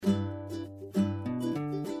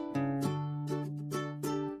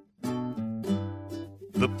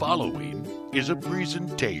The following is a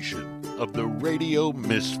presentation of the Radio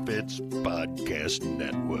Misfits Podcast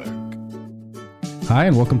Network. Hi,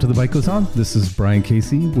 and welcome to The Bike Goes On. This is Brian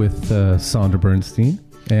Casey with Sandra Bernstein,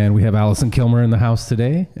 and we have Allison Kilmer in the house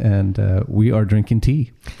today, and we are drinking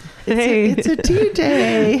tea. It's a tea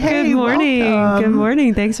day. Hey, good morning. welcome. Good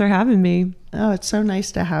morning. Thanks for having me. Oh, it's so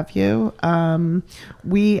nice to have you.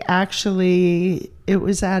 It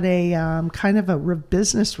was at a kind of a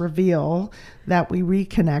business reveal that we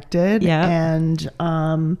reconnected and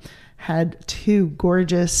had two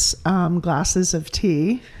gorgeous glasses of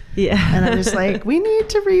tea. Yeah. And I was like, we need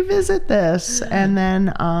to revisit this. And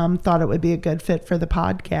then thought it would be a good fit for the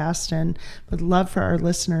podcast, and would love for our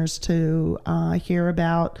listeners to hear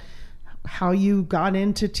about how you got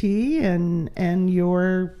into tea and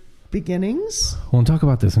your beginnings. Well, and talk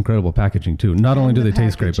about this incredible packaging too. Not only do they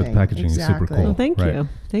taste great, but the packaging is super cool. Well, thank you.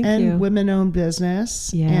 Thank you. And women-owned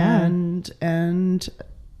business. Yeah. And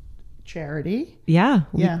charity. Yeah.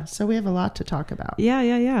 Yeah. So we have a lot to talk about.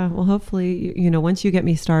 Yeah. Well, hopefully, once you get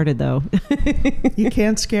me started, though. You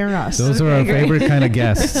can't scare us. Those are our favorite kind of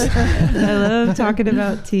guests. I love talking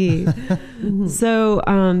about tea.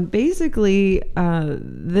 So basically,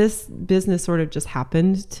 this business sort of just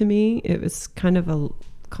happened to me. It was kind of a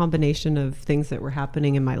combination of things that were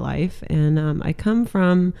happening in my life. And I come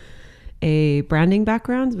from a branding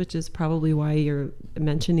background, which is probably why you're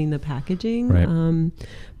mentioning the packaging. Right.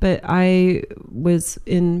 But I was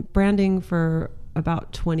in branding for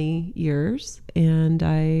about 20 years, and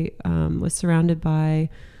I was surrounded by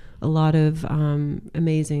a lot of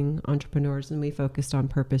amazing entrepreneurs, and we focused on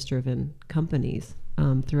purpose-driven companies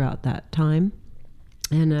throughout that time.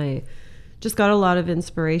 And I just got a lot of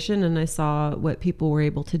inspiration, and I saw what people were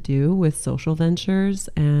able to do with social ventures.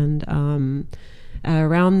 And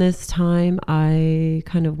around this time, I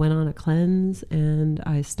kind of went on a cleanse, and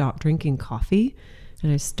I stopped drinking coffee,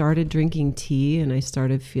 and I started drinking tea, and I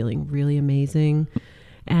started feeling really amazing.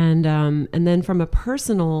 And then from a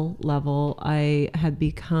personal level, I had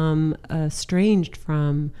become estranged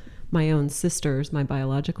from my own sisters, my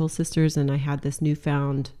biological sisters, and I had this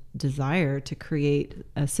newfound desire to create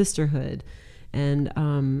a sisterhood. And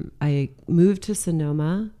I moved to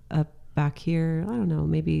Sonoma back here, I don't know,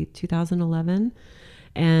 maybe 2011.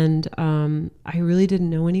 And I really didn't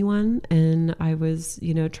know anyone, and I was,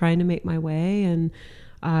 trying to make my way. And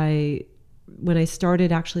when I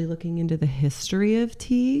started actually looking into the history of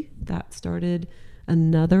tea, that started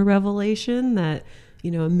another revelation that,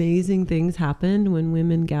 amazing things happened when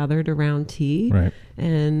women gathered around tea. Right.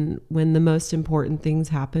 And when the most important things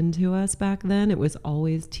happened to us back then,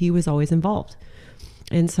 tea was always involved.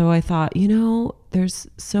 And so I thought, there's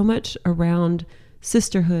so much around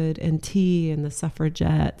sisterhood and tea and the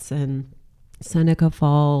suffragettes and Seneca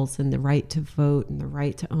Falls and the right to vote and the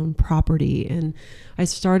right to own property. And I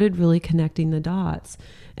started really connecting the dots.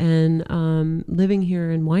 And living here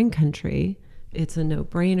in wine country, it's a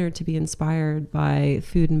no-brainer to be inspired by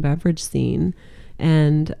food and beverage scene.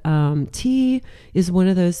 And tea is one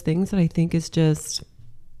of those things that I think is just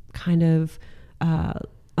kind of an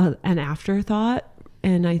afterthought.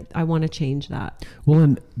 And I want to change that. Well,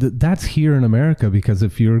 and that's here in America, because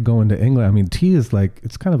if you're going to England, tea is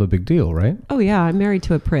it's kind of a big deal, right? Oh, yeah. I'm married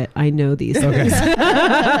to a Brit. I know these things.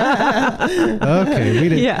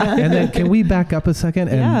 Okay. Yeah. And then can we back up a second?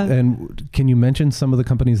 And can you mention some of the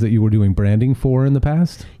companies that you were doing branding for in the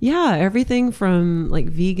past? Yeah. Everything from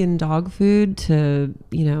vegan dog food to,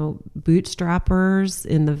 bootstrappers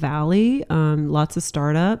in the Valley, lots of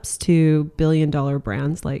startups, to billion-dollar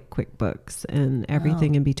brands like QuickBooks and everything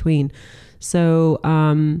in between. So,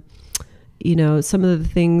 some of the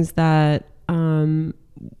things that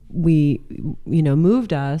we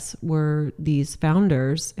moved us were these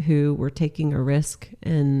founders who were taking a risk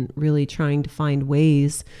and really trying to find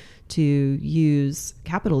ways to use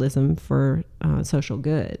capitalism for social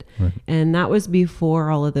good. Right. And that was before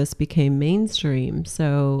all of this became mainstream.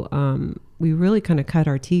 So we really kind of cut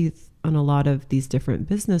our teeth on a lot of these different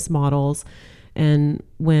business models. And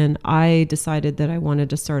when I decided that I wanted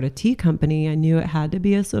to start a tea company, I knew it had to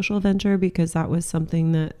be a social venture, because that was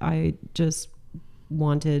something that I just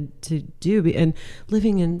wanted to do. And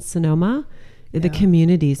living in Sonoma, the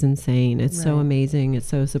community is insane. It's so amazing. It's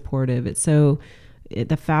so supportive.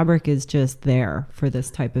 The fabric is just there for this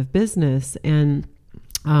type of business. And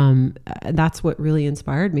that's what really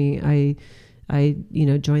inspired me. I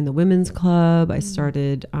joined the women's club. I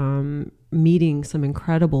started meeting some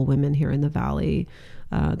incredible women here in the Valley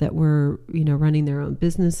that were, running their own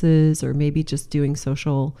businesses, or maybe just doing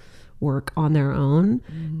social work on their own.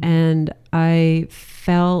 And I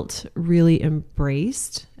felt really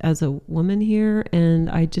embraced as a woman here. And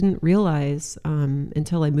I didn't realize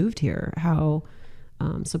until I moved here how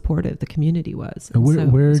supportive the community was.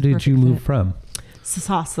 And where did you move from?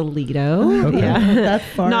 Sausalito. Okay. Yeah. That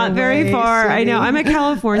far Not very away far. I know. city. I'm a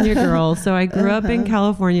California girl. So I grew up in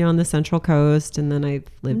California on the Central Coast. And then I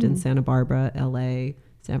lived in Santa Barbara, LA,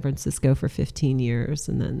 San Francisco for 15 years.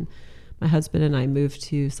 And then my husband and I moved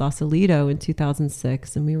to Sausalito in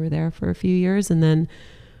 2006. And we were there for a few years. And then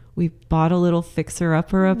we bought a little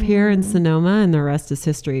fixer-upper up here in Sonoma. And the rest is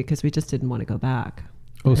history because we just didn't want to go back.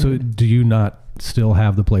 Oh, so do you not still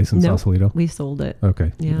have the place in Nope. Sausalito? We sold it.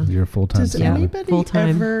 Okay. Yeah. You're full-time. Does salary. anybody Full-time.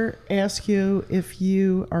 ever ask you if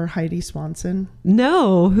you are Heidi Swanson?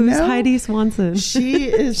 No. Who's No? Heidi Swanson? She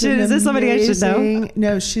is. Is this somebody I should know?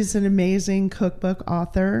 No, she's an amazing cookbook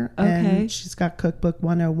author. Okay. And she's got Cookbook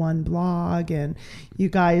 101 blog, and you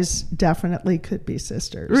guys definitely could be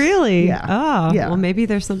sisters. Really? Yeah. Oh, Yeah. well, maybe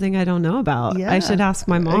there's something I don't know about. Yeah. I should ask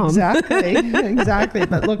my mom. Exactly. Exactly.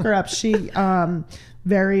 But look her up. She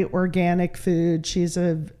very organic food. She's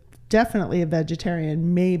definitely a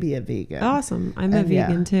vegetarian, maybe a vegan. Awesome. I'm a And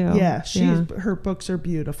vegan too. Yeah, her books are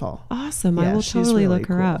beautiful. Awesome. Yeah, I will she's totally really look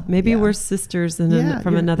her cool. up. Maybe Yeah. we're sisters from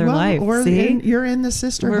You're- another well, life. Or See? you're in the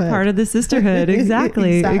sisterhood. We're part of the sisterhood.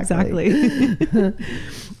 Exactly. Exactly.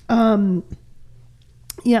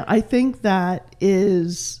 Yeah, I think that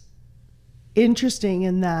is interesting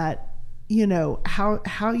in that, you know,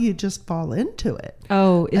 how you just fall into it.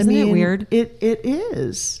 Oh, isn't it weird? It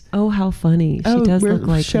is. Oh, how funny. She does we're look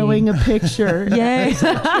like showing me. a picture. Yay. Is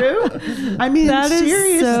that true? I mean, That is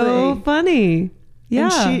seriously. so funny.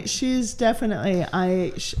 Yeah. And she's definitely,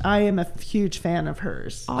 I am a huge fan of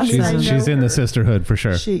hers. Awesome. I know She's in her. the sisterhood for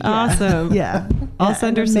sure. Yeah, Awesome. Yeah. I'll Yeah,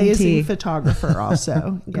 send an her some amazing tea. photographer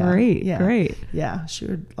also. Yeah, Great, yeah. great. Yeah, she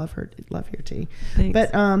would love your tea. Thanks.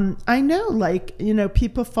 But I know, like, you know,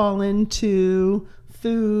 people fall into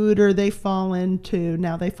food, or they fall into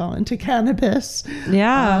cannabis.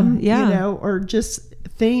 Yeah, yeah. You know, or just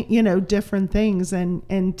different things,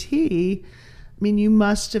 and tea. I mean, you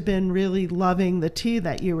must have been really loving the tea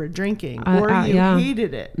that you were drinking, or you yeah.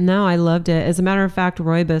 hated it. No, I loved it. As a matter of fact,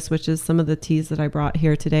 rooibos, which is some of the teas that I brought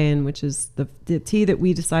here today, and which is the tea that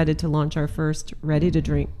we decided to launch our first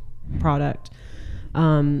ready-to-drink product,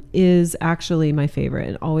 is actually my favorite.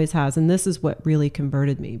 It always has. And this is what really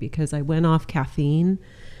converted me, because I went off caffeine.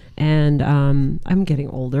 And I'm getting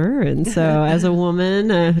older, and so as a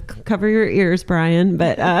woman, cover your ears, Brian.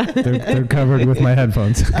 But They're covered with my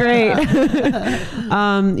headphones. great.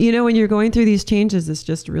 You know, when you're going through these changes, it's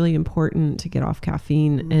just really important to get off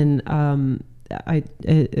caffeine, and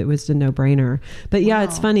it was a no-brainer. But yeah,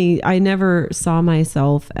 It's funny. I never saw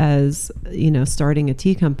myself as, you know, starting a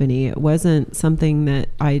tea company. It wasn't something that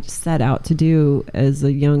I set out to do as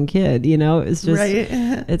a young kid. You know, it's just, Right.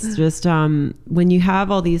 it's just when you have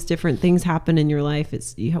all these different things happen in your life,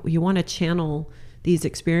 it's you want to channel these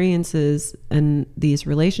experiences and these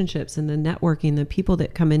relationships and the networking, the people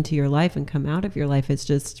that come into your life and come out of your life. It's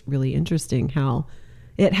just really interesting how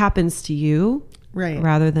it happens to you. Right.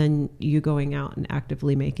 Rather than you going out and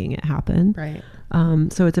actively making it happen. Right.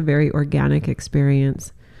 So it's a very organic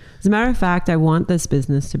experience. As a matter of fact, I want this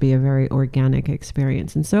business to be a very organic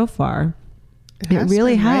experience. And so far, it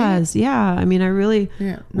really been, right? has. Yeah. I mean, I really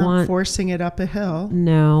Not want... forcing it up a hill.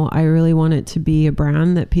 No, I really want it to be a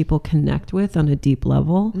brand that people connect with on a deep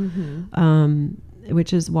level.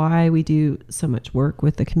 Which is why we do so much work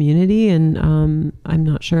with the community. And I'm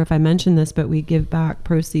not sure if I mentioned this, but we give back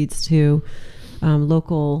proceeds to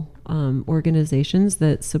local organizations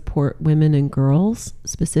that support women and girls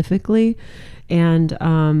specifically.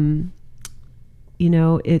 And, you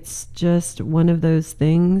know, it's just one of those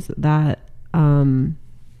things that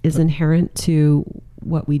is inherent to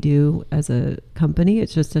what we do as a company.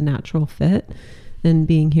 It's just a natural fit. And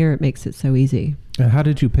being here, it makes it so easy. And how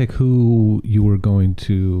did you pick who you were going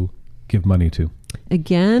to give money to?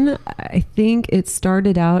 Again, I think it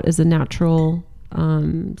started out as a natural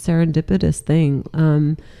serendipitous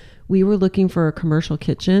thing. We were looking for a commercial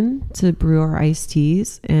kitchen to brew our iced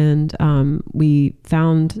teas, and we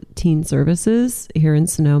found Teen Services here in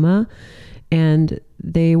Sonoma, and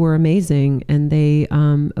they were amazing. And they,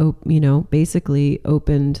 basically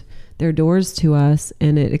opened their doors to us,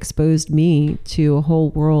 and it exposed me to a whole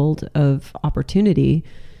world of opportunity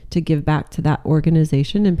to give back to that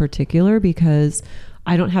organization in particular, because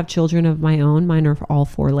I don't have children of my own. Mine are all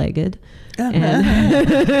four-legged. I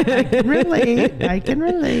can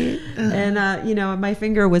relate. And, you know, my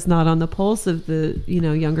finger was not on the pulse of the, you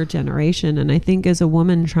know, younger generation. And I think as a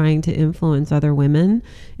woman trying to influence other women,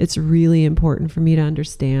 it's really important for me to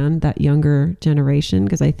understand that younger generation,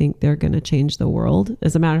 because I think they're going to change the world.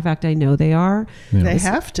 As a matter of fact, I know they are. Yeah. They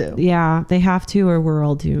have to. Yeah, they have to, or we're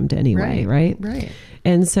all doomed anyway, right? Right.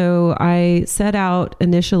 And so I set out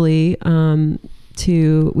initially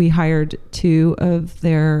we hired 2 of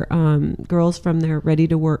their girls from their Ready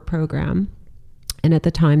to Work program. And at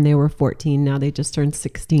the time they were 14. Now they just turned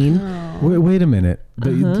 16. Oh. Wait a minute.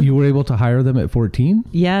 You were able to hire them at 14?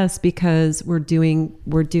 Yes, because we're doing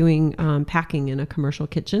packing in a commercial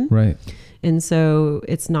kitchen. Right. And so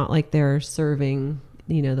it's not like they're serving,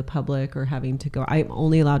 you know, the public or having to go. I'm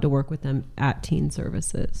only allowed to work with them at teen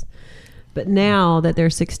services. But now that they're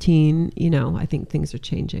 16, you know, I think things are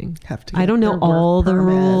changing. I don't know all the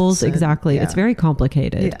rules. Exactly. Yeah. It's very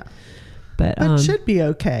complicated. Yeah. But it should be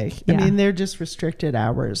okay. Yeah. I mean, they're just restricted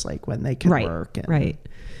hours, like when they can work. Right.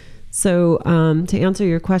 So to answer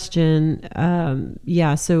your question,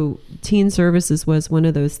 so teen services was one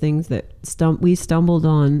of those things that we stumbled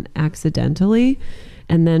on accidentally.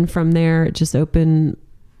 And then from there, it just opened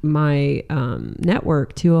my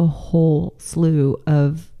network to a whole slew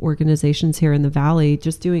of organizations here in the Valley,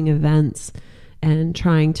 just doing events and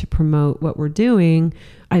trying to promote what we're doing.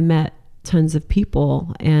 I met tons of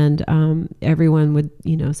people, and everyone would,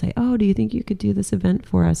 you know, say, "Oh, do you think you could do this event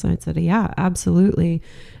for us?" And I said, "Yeah, absolutely."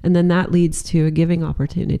 And then that leads to a giving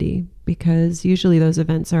opportunity, because usually those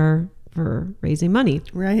events are for raising money.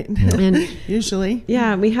 Right. And usually.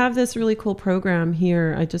 Yeah, we have this really cool program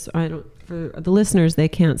here. For the listeners, they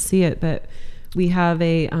can't see it, but we have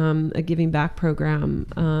a giving back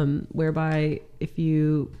program whereby if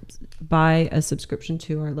you buy a subscription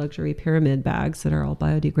to our luxury pyramid bags that are all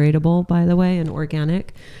biodegradable, by the way, and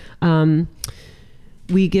organic,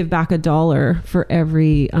 we give back $1 for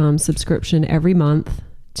every subscription every month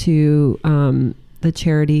to the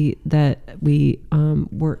charity that we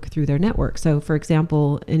work through their network. So, for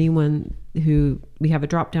example, anyone we have a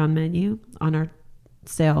drop-down menu on our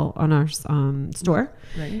sale on our store,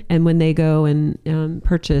 right. And when they go and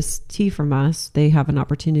purchase tea from us, they have an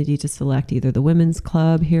opportunity to select either the Women's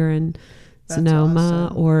Club here in Sonoma,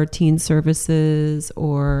 awesome. or Teen Services,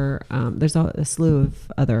 or there's a slew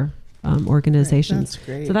of other organizations. That's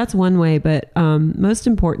great. So that's one way. But most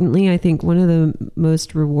importantly, I think one of the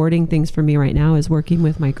most rewarding things for me right now is working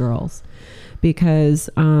with my girls, because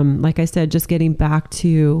like I said, just getting back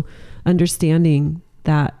to understanding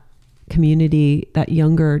that community, that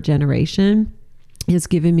younger generation, has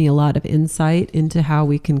given me a lot of insight into how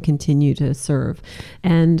we can continue to serve.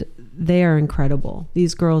 And they are incredible.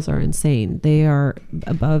 These girls are insane. They are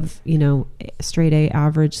above, you know, straight A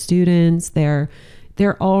average students. They're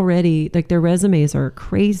already, like, their resumes are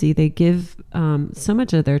crazy. They give so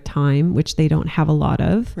much of their time, which they don't have a lot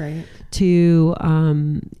of, right, to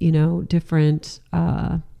you know, different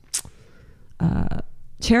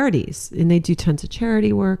charities, and they do tons of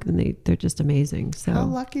charity work, and they're just amazing. So how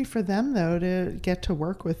lucky for them, though, to get to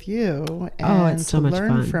work with you and it's so to much learn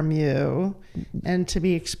fun from you, and to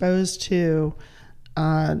be exposed to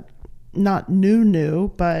not new,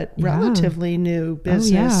 but relatively new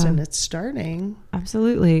business, and it's starting.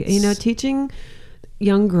 Absolutely. You know, teaching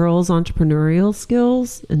young girls entrepreneurial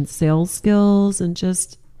skills and sales skills and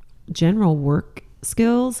just general work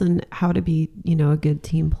skills and how to be, you know, a good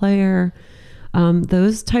team player.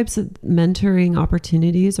 Those types of mentoring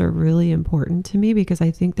opportunities are really important to me, because I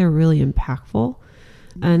think they're really impactful,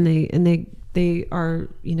 and they are,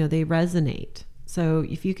 you know, they resonate. So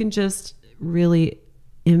if you can just really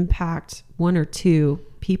impact 1 or 2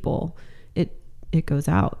 people, it goes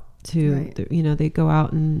out to, you know, they go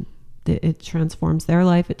out and it transforms their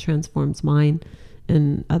life, it transforms mine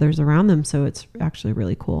and others around them. So it's actually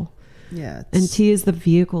really cool. Yeah. And tea is the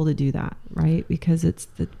vehicle to do that, right? Because it's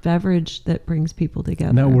the beverage that brings people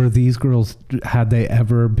together. Now, were these girls, had they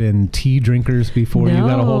ever been tea drinkers before you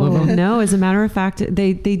got a hold of them? No, as a matter of fact,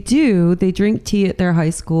 they do. They drink tea at their high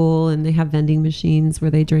school, and they have vending machines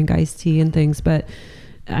where they drink iced tea and things. But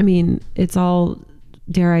I mean, it's all,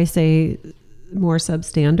 dare I say, more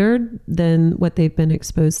substandard than what they've been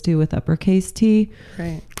exposed to with uppercase tea.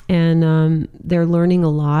 Right. And they're learning a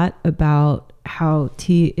lot about how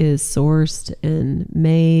tea is sourced and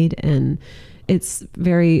made, and it's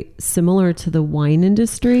very similar to the wine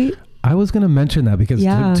industry. I was going to mention that because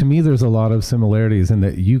to me, there's a lot of similarities in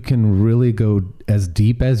that you can really go as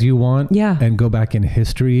deep as you want and go back in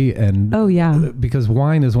history. And because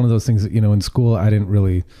wine is one of those things that, in school, I didn't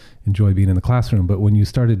really enjoy being in the classroom. But when you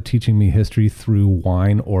started teaching me history through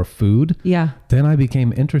wine or food, then I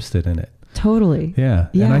became interested in it. Totally. Yeah.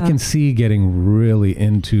 And I can see getting really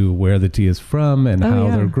into where the tea is from and how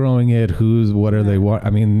they're growing it, what are they, I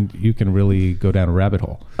mean, you can really go down a rabbit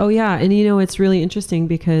hole. Oh yeah. And it's really interesting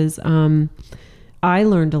because, I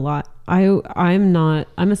learned a lot. I'm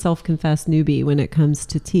a self-confessed newbie when it comes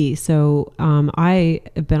to tea. So, I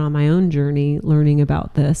have been on my own journey learning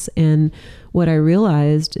about this. And what I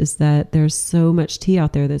realized is that there's so much tea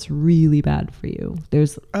out there that's really bad for you.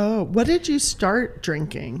 What did you start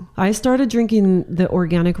drinking? I started drinking the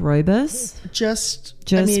organic rooibos.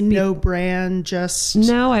 No brand,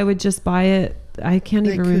 No, I would just buy it. I can't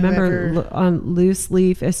even remember loose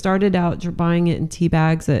leaf. I started out buying it in tea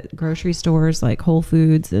bags at grocery stores like Whole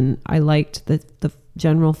Foods, and I liked the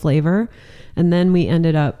general flavor. And then we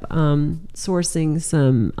ended up sourcing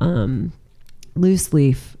some loose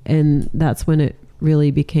leaf, and that's when it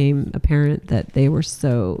really became apparent that that it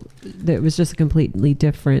was just a completely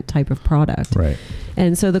different type of product. Right.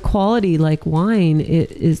 And so the quality, like wine,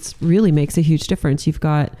 it really makes a huge difference. You've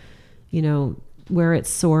got, where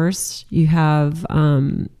it's sourced, you have,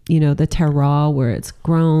 the terroir where it's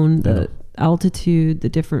grown, the altitude, the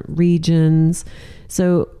different regions.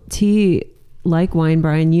 So tea, like wine,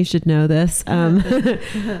 Brian, you should know this. I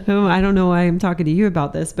don't know why I'm talking to you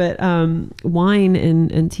about this, but wine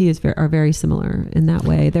and tea are very similar in that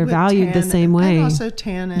way. They're valued the same way. And also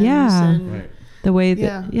tannins. Yeah. And, right. The way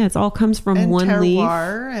that, it all comes from and one terroir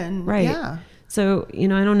leaf. And, right. Yeah. So, I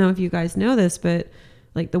don't know if you guys know this, but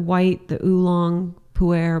like the white, the oolong,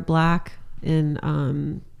 pu'er, black,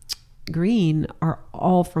 and green are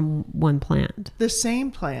all from one plant. The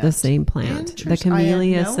same plant. The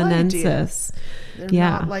Camellia sinensis. They're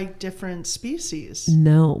not like different species.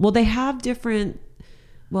 No. Well, they have different,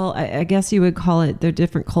 I guess you would call it, they're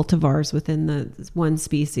different cultivars within the one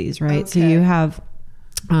species, right? Okay. So you have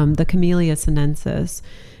the Camellia sinensis,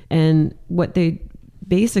 and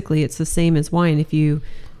basically it's the same as wine. If you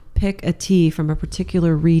pick a tea from a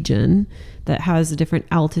particular region that has a different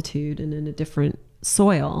altitude and in a different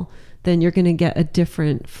soil, then you're going to get a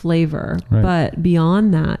different flavor. Right. But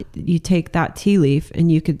beyond that, you take that tea leaf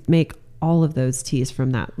and you could make all of those teas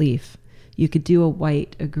from that leaf. You could do a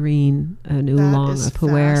white, a green, an oolong, a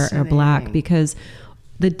pu'er, or black, because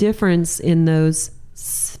the difference in those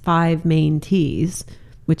 5 main teas,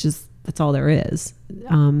 that's all there is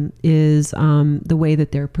the way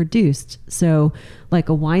that they're produced. So like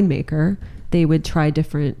a winemaker, they would try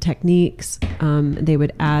different techniques. They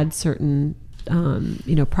would add certain,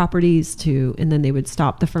 properties and then they would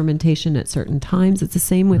stop the fermentation at certain times. It's the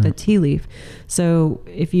same with a tea leaf. So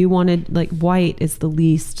if you wanted, like, white is the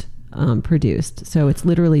least produced. So it's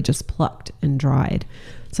literally just plucked and dried.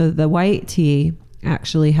 So the white tea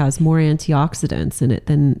actually has more antioxidants in it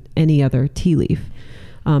than any other tea leaf.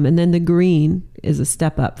 And then the green is a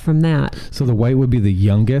step up from that. So the white would be the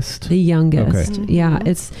youngest? The youngest. Okay. Mm-hmm. Yeah.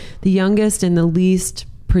 It's the youngest and the least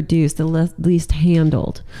produced, the least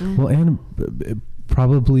handled. Well, and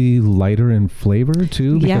probably lighter in flavor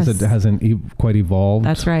too, because it hasn't quite evolved.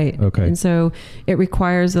 That's right. Okay. And so it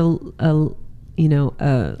requires a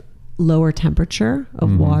lower temperature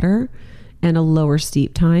of water and a lower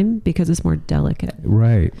steep time because it's more delicate.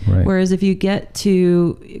 Right. Whereas if you get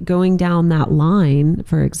to going down that line,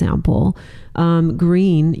 for example,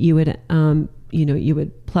 green, you would, you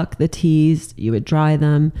would pluck the teas, you would dry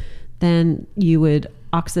them, then you would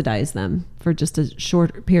oxidize them for just a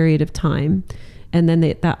short period of time. And then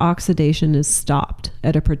that oxidation is stopped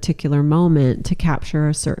at a particular moment to capture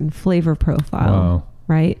a certain flavor profile. Wow.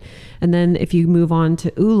 Right. And then if you move on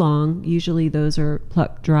to oolong, usually those are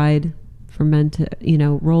plucked, dried, fermented,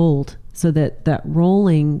 rolled, so that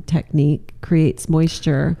rolling technique creates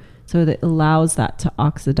moisture, so that allows that to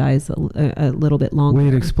oxidize a little bit longer.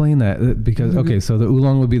 Wait, explain that, because okay, so the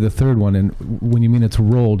oolong would be the third one, and when you mean it's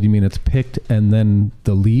rolled, you mean it's picked and then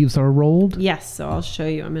the leaves are rolled? Yes. So I'll show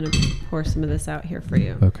you. I'm going to pour some of this out here for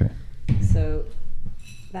you. Okay. So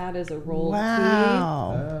that is a rolled tea.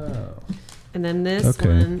 Wow. And then this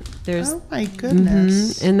one, there's Oh my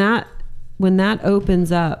goodness. and when that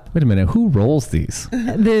opens up, Wait a minute, who rolls these?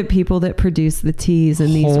 the people that produce the teas in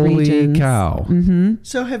these Holy regions. cow.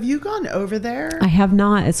 So have you gone over there? I have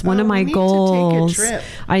not. It's one of my we need goals. to take a trip.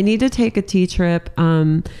 I need to take a tea trip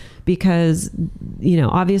because,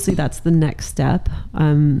 obviously that's the next step.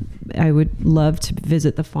 I would love to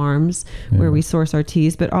visit the farms where we source our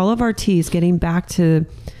teas, but all of our teas, getting back to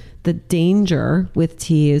the danger with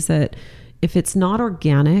tea is that if it's not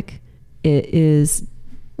organic, it is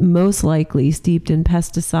most likely steeped in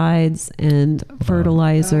pesticides and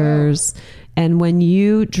fertilizers. And when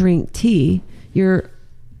you drink tea, you're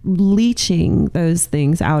leaching those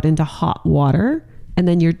things out into hot water, and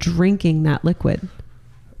then you're drinking that liquid,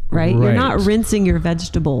 right? You're not rinsing your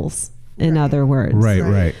vegetables, in other words.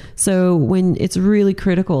 Right. So when it's really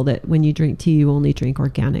critical that when you drink tea, you only drink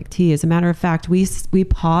organic tea. As a matter of fact, we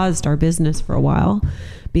paused our business for a while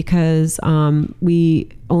because we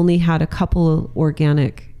only had a couple of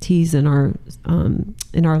organic teas in our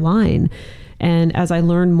line. And as I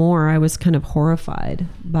learned more, I was kind of horrified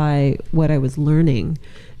by what I was learning.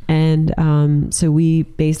 And so we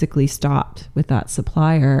basically stopped with that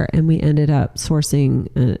supplier, and we ended up sourcing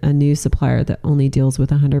a new supplier that only deals with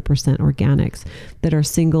 100% organics that are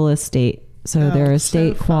single estate. So they're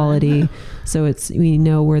estate quality. So we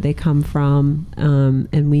know where they come from,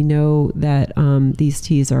 and we know that these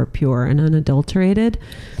teas are pure and unadulterated.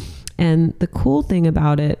 And the cool thing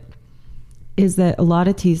about it is that a lot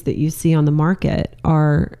of teas that you see on the market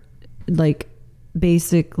are like,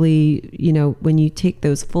 basically, when you take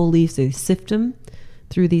those full leaves, they sift them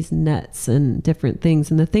through these nets and different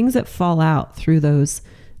things. And the things that fall out through those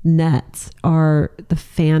nets are the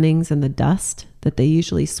fannings and the dust that they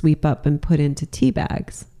usually sweep up and put into tea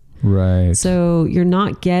bags. Right. So you're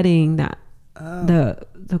not getting that, the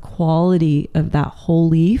quality of that whole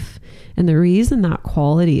leaf. And the reason that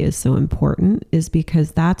quality is so important is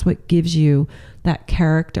because that's what gives you that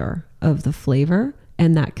character of the flavor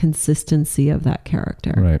and that consistency of that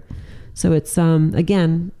character. Right. So it's,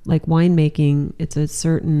 again, like winemaking, it's a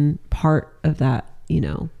certain part of that,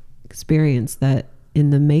 experience that in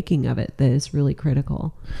the making of it that is really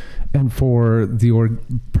critical. And for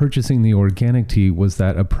purchasing the organic tea, was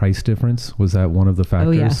that a price difference? Was that one of the factors?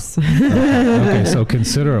 Oh, yes. Okay, so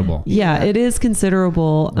considerable. Yeah, it is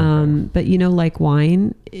considerable. Okay. But like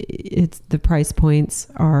wine, the price points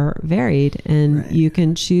are varied, and you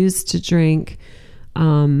can choose to drink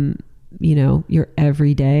your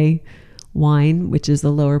everyday wine, which is a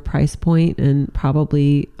lower price point, and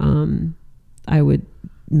probably I would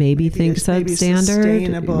maybe think substandard,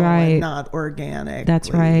 sustainable, right? And not organic.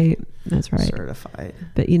 That's right. Certified.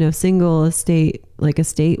 But single estate, like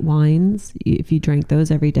estate wines, if you drank those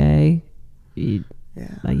every day, you'd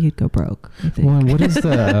go broke, I think. Well, and what is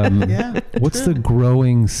the what's the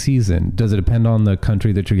growing season? Does it depend on the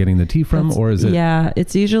country that you're getting the tea from, or is it? Yeah,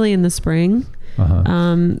 it's usually in the spring.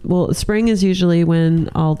 Well, spring is usually when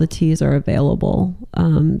all the teas are available.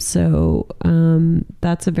 So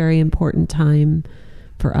that's a very important time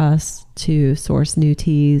for us to source new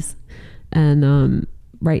teas. And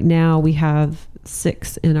right now we have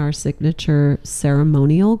 6 in our signature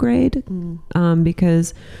ceremonial grade,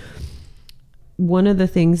 because one of the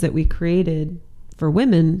things that we created for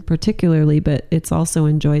women particularly, but it's also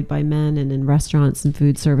enjoyed by men and in restaurants and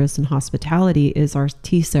food service and hospitality, is our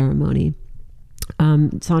tea ceremony.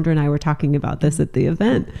 Sandra and I were talking about this at the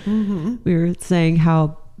event. Mm-hmm. We were saying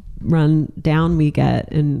how run down we get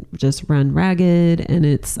and just run ragged, and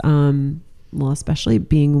it's especially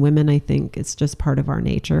being women, I think it's just part of our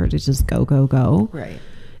nature to just go right.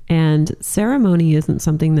 And ceremony isn't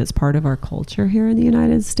something that's part of our culture here in the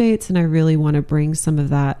United States, and I really want to bring some of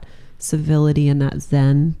that civility and that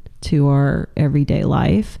zen to our everyday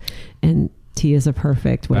life, and tea is a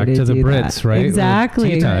perfect way to do that. Back to the Brits, right?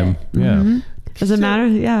 Exactly. Tea time. Mm-hmm. Does it matter?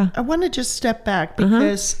 Yeah. I want to just step back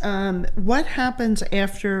because what happens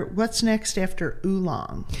what's next after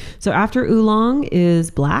oolong? So after oolong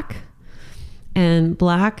is black, and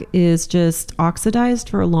black is just oxidized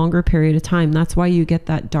for a longer period of time. That's why you get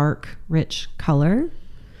that dark, rich color.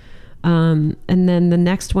 And then the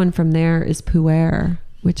next one from there is pu'er,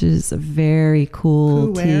 which is a very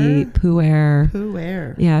cool tea.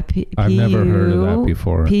 Pu'er. Yeah. I've never heard of that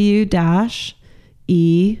before.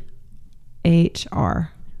 P-U-EHR.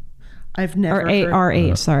 I've never heard. Or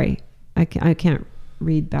A-R-H, sorry. I can't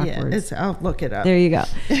read backwards. Yeah, I'll look it up. There you go.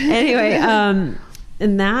 Anyway,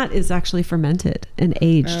 and that is actually fermented and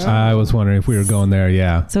aged. I was wondering if we were going there,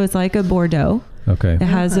 yeah. So it's like a Bordeaux. Okay. It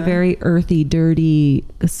has a very earthy, dirty,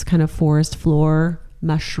 this kind of forest floor,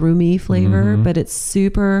 mushroomy flavor, but it's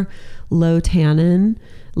super low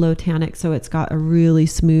tannic, so it's got a really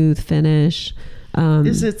smooth finish.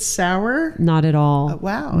 Is it sour? Not at all. Oh,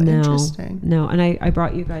 wow, interesting. No, and I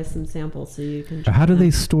brought you guys some samples so you can try. How do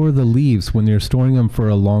they store the leaves when you're storing them for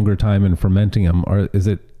a longer time and fermenting them? Or is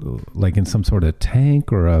it like in some sort of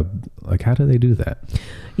tank or how do they do that?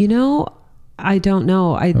 I don't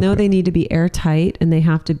know. I know they need to be airtight and they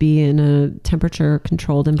have to be in a temperature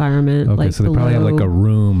controlled environment. Okay, so they probably have like a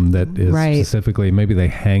room that is specifically, maybe they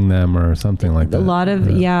hang them or something like that. A lot of,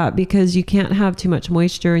 because you can't have too much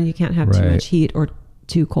moisture and you can't have too much heat or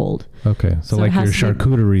too cold. Okay, so like your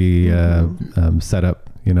charcuterie setup.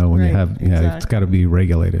 You know, when you have, it's got to be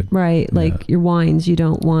regulated. Right. Yeah. Like your wines, you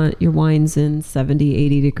don't want your wines in 70,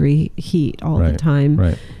 80 degree heat all the time.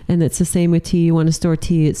 Right. And it's the same with tea. You want to store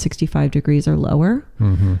tea at 65 degrees or lower.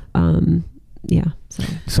 Mm-hmm.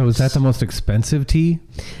 So is that the most expensive tea?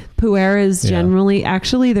 Pu'er is generally,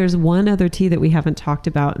 actually, there's one other tea that we haven't talked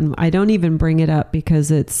about, and I don't even bring it up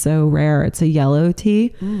because it's so rare. It's a yellow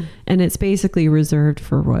tea, and it's basically reserved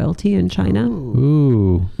for royalty in China.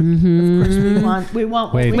 Ooh. Mm-hmm. Of course, we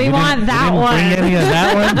want that one. Bring any of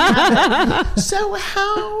that one?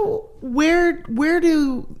 So where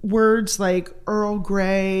do words like Earl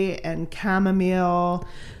Grey and chamomile,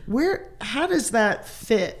 how does that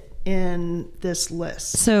fit in this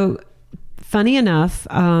list? So, funny enough,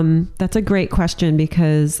 that's a great question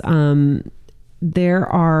because there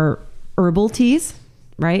are herbal teas,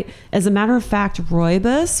 right? As a matter of fact,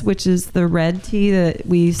 rooibos, which is the red tea that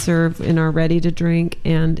we serve in our ready to drink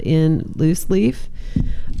and in loose leaf,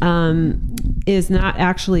 is not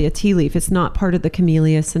actually a tea leaf. It's not part of the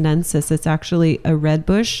Camellia sinensis. It's actually a red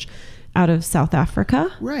bush out of South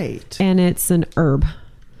Africa. Right. And it's an herb.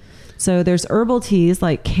 So there's herbal teas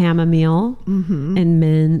like chamomile and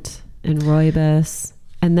mint and rooibos,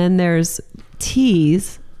 and then there's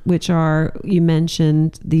teas, which are, you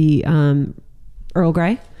mentioned the Earl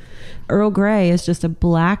Grey. Earl Grey is just a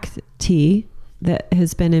black tea that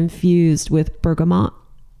has been infused with bergamot.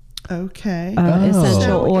 Okay.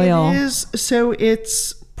 Essential oil.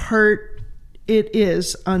 It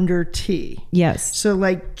is under tea. Yes. So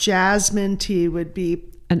like jasmine tea would be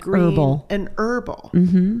An herbal.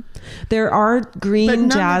 Mm-hmm. There are green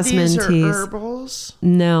jasmine teas. But none of these are herbals?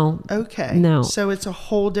 No. Okay. No. So it's a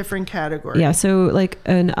whole different category. Yeah. So like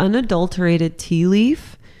an unadulterated tea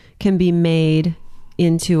leaf can be made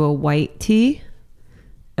into a white tea,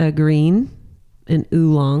 a green, an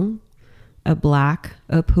oolong, a black,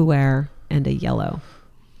 a pu'er, and a yellow.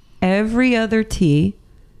 Every other tea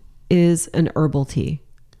is an herbal tea,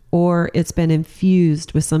 or it's been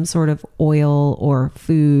infused with some sort of oil or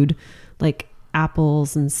food like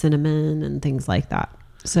apples and cinnamon and things like that.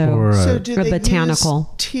 So do they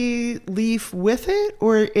botanical use tea leaf with it,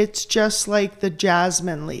 or it's just like the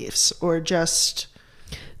jasmine leaves, or just...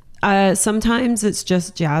 sometimes it's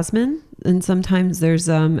just jasmine, and sometimes there's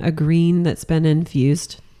a green that's been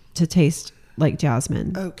infused to taste like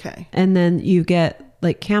jasmine. Okay. And then you get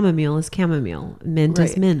like chamomile is chamomile, mint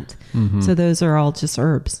is mint. Mm-hmm. So those are all just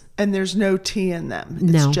herbs. And there's no tea in them.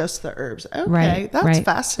 It's just the herbs. Okay. That's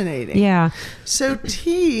fascinating. Yeah. So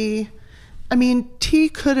tea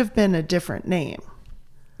could have been a different name.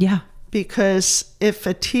 Yeah. Because if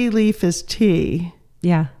a tea leaf is tea.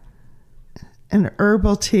 Yeah. An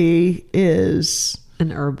herbal tea is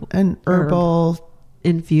an herbal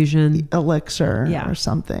infusion elixir or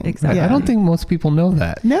something. Exactly. I don't think most people know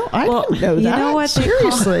that. No, I didn't know that. You know what?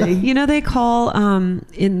 Seriously. They call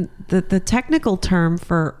in the technical term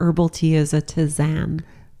for herbal tea is a tisane.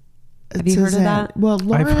 Have you heard of that? Well,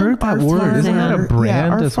 Lauren, I've heard that word. Isn't that a brand? Yeah,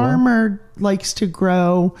 our as farmer likes to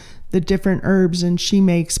grow the different herbs, and she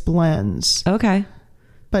makes blends. Okay.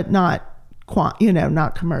 But not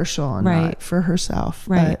not commercial and not for herself.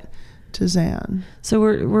 Right. But tisane. So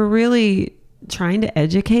we're really trying to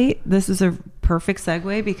educate. This is a perfect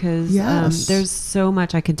segue because there's so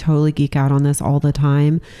much. I could totally geek out on this all the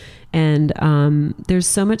time. And there's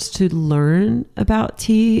so much to learn about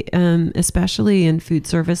tea, especially in food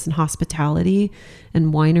service and hospitality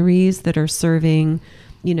and wineries that are serving,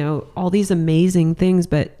 all these amazing things.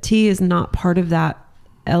 But tea is not part of that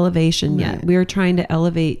elevation yet. We're trying to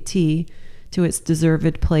elevate tea to its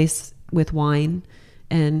deserved place with wine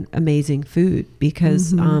and amazing food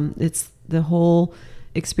because it's the whole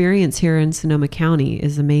experience here in Sonoma County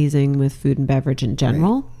is amazing with food and beverage in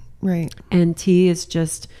general. Right. And tea is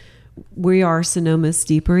we are Sonoma's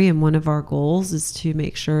steepery, and one of our goals is to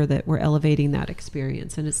make sure that we're elevating that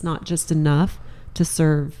experience. And it's not just enough to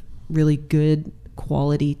serve really good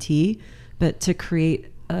quality tea, but to create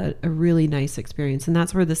a really nice experience. And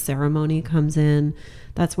that's where the ceremony comes in.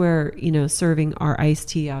 That's where, serving our iced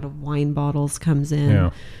tea out of wine bottles comes in.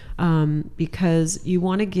 Yeah. Because you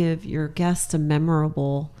want to give your guests a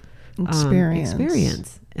memorable experience.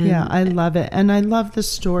 And I love it. And I love the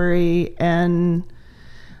story. And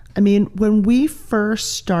when we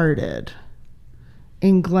first started,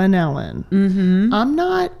 in Glen Ellen. Mm-hmm.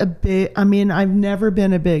 I've never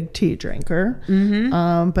been a big tea drinker.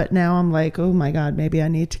 Mm-hmm. But now I'm like, oh my God, maybe I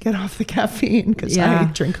need to get off the caffeine because I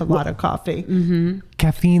drink a lot of coffee. Mm-hmm.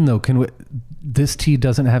 Caffeine though, this tea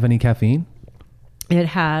doesn't have any caffeine? It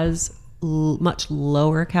has much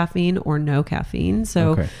lower caffeine or no caffeine.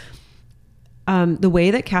 So the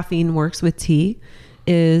way that caffeine works with tea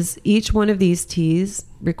is each one of these teas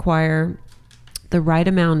require the right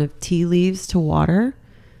amount of tea leaves to water,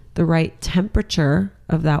 the right temperature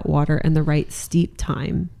of that water, and the right steep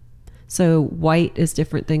time. So white is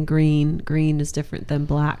different than green. Green is different than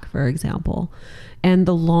black, for example. And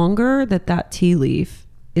the longer that tea leaf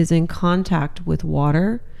is in contact with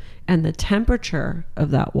water and the temperature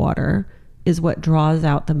of that water is what draws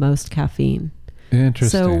out the most caffeine.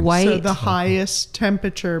 Interesting. So the highest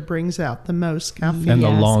temperature brings out the most caffeine. And the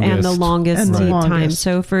longest. And the longest steep time.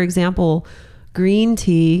 So for example, green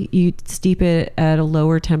tea, you steep it at a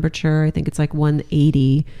lower temperature. I think it's like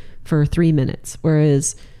 180 for 3 minutes.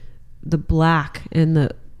 Whereas the black and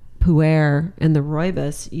the pu'er and the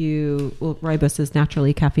rooibos, rooibos is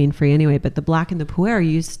naturally caffeine free anyway, but the black and the pu'er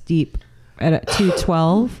you steep at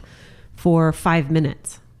 212 for 5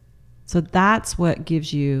 minutes. So that's what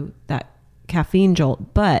gives you that caffeine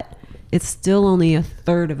jolt, but it's still only a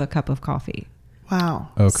third of a cup of coffee. Wow.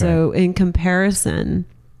 Okay. So in comparison,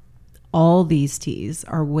 all these teas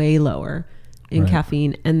are way lower in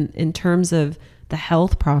caffeine, and in terms of the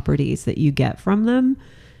health properties that you get from them,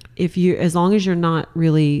 as long as you're not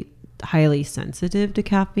really highly sensitive to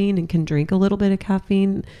caffeine and can drink a little bit of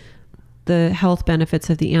caffeine, the health benefits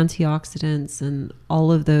of the antioxidants and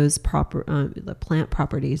all of those the plant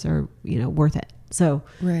properties are worth it. So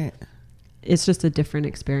it's just a different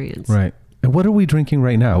experience. Right. And what are we drinking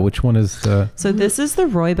right now? Which one is the... So this is the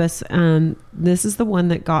rooibos. This is the one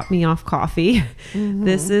that got me off coffee. Mm-hmm.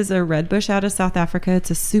 This is a red bush out of South Africa. It's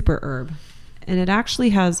a super herb. And it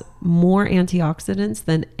actually has more antioxidants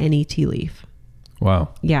than any tea leaf. Wow.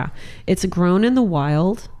 Yeah. It's grown in the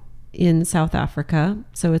wild in South Africa.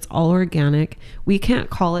 So it's all organic. We can't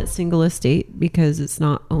call it single estate because it's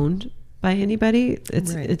not owned by anybody.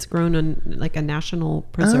 It's grown on like a national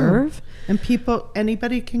preserve. And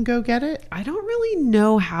anybody can go get it? I don't really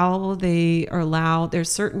know how they are allowed.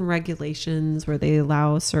 There's certain regulations where they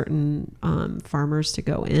allow certain farmers to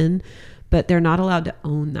go in, but they're not allowed to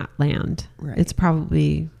own that land. Right. It's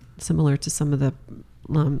probably similar to some of the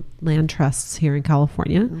land trusts here in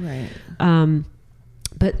California. Right.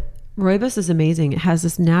 But rooibos is amazing. It has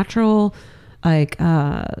this natural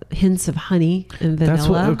hints of honey and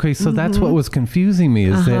vanilla. That's what was confusing me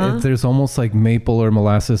is that there's almost like maple or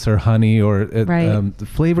molasses or honey or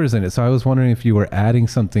flavors in it. So I was wondering if you were adding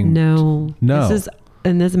something. No.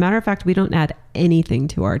 And as a matter of fact, we don't add anything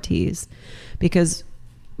to our teas because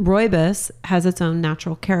rooibos has its own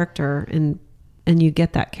natural character and you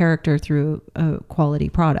get that character through a quality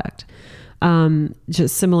product.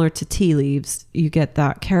 Just similar to tea leaves, you get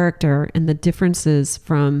that character and the differences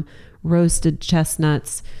from roasted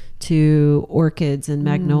chestnuts to orchids and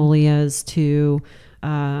magnolias to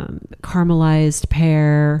caramelized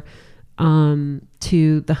pear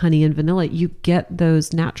to the honey and vanilla. You get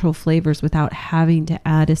those natural flavors without having to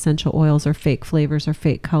add essential oils or fake flavors or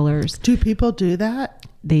fake colors. Do people do that?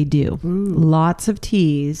 They do. Ooh. Lots of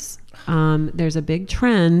teas. There's a big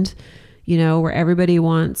trend, where everybody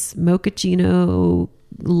wants mochaccino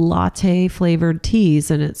latte flavored teas,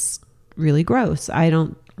 and it's really gross.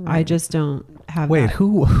 I just don't have Wait, that.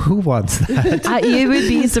 who wants that? You would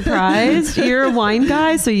be surprised. You're a wine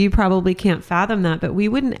guy, so you probably can't fathom that, but we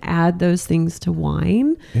wouldn't add those things to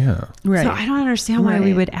wine. Yeah. Right. So I don't understand why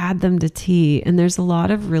we would add them to tea. And there's a lot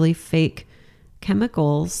of really fake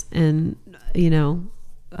chemicals and,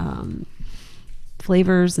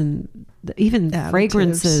 flavors and even additives,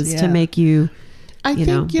 fragrances to make you, I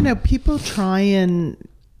think, people try and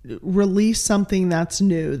release something that's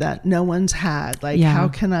new that no one's had. Like, how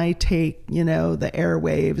can I take, the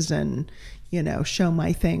airwaves and, show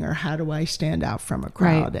my thing, or how do I stand out from a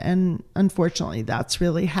crowd? Right. And unfortunately, that's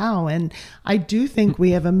really how. And I do think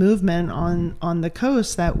we have a movement on the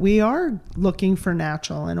coast that we are looking for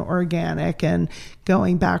natural and organic and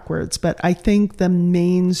going backwards. But I think the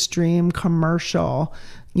mainstream commercial,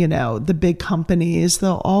 the big companies,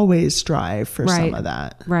 they'll always strive for some of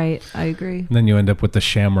that. Right. I agree. And then you end up with the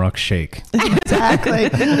Shamrock Shake. Exactly.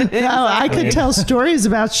 No, I could tell stories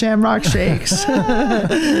about Shamrock Shakes.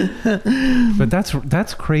 But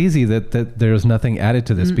that's crazy that there's nothing added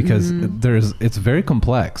to this because it's very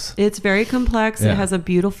complex. It's very complex. Yeah. It has a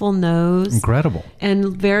beautiful nose. Incredible.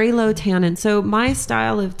 And very low tannin. So my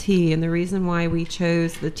style of tea, and the reason why we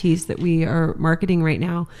chose the teas that we are marketing right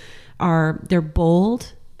now, they're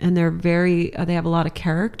bold and they're they have a lot of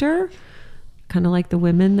character. Kind of like the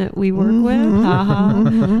women that we work with,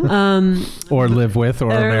 or live with, or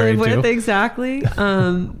married to. Exactly.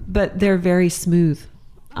 But they're very smooth.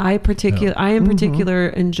 I in particular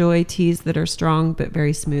enjoy teas that are strong but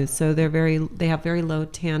very smooth. So they have very low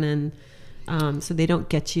tannin, so they don't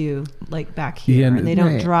get you like back here, and they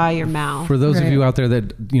don't dry your mouth. For those of you out there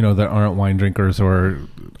that that aren't wine drinkers or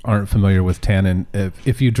aren't familiar with tannin,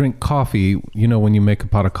 if you drink coffee, when you make a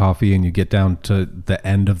pot of coffee and you get down to the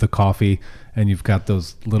end of the coffee and you've got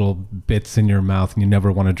those little bits in your mouth and you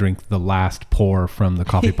never want to drink the last pour from the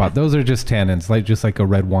coffee pot. Those are just tannins, just like a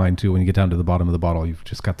red wine too. When you get down to the bottom of the bottle, you've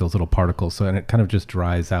just got those little particles. So, and it kind of just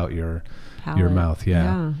dries out your mouth.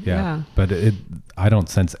 Yeah. But I don't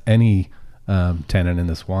sense any tannin in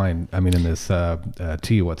this wine. I mean, in this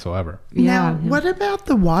tea whatsoever. Now, what about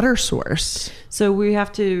the water source? So we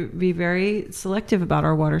have to be very selective about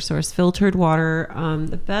our water source. Filtered water.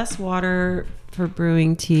 The best water for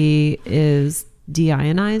brewing tea is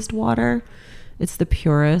deionized water. It's the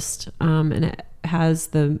purest, and it has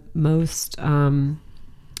the most the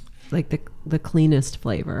cleanest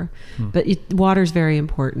flavor. But water is very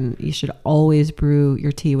important. You should always brew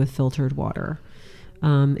your tea with filtered water.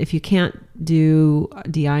 If you can't do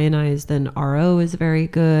deionized, then RO is very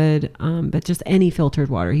good. But just any filtered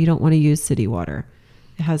water. You don't want to use city water.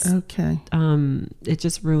 It has it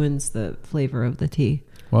just ruins the flavor of the tea.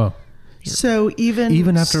 Wow. Yeah. So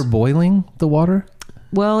even after boiling the water?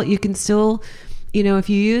 Well, you can still, if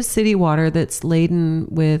you use city water that's laden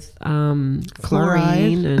with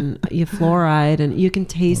chlorine and fluoride, and you can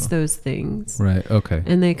taste those things. Right. Okay.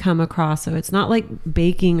 And they come across. So it's not like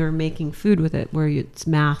baking or making food with it where it's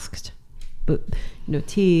masked. But,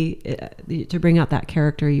 tea, to bring out that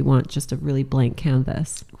character, you want just a really blank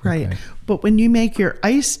canvas. Right. Okay. But when you make your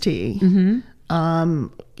iced tea,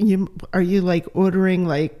 are you like ordering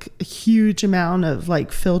like a huge amount of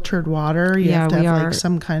like filtered water? You have to have like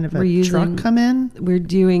some kind of a truck come in? We're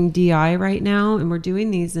doing DI right now, and we're doing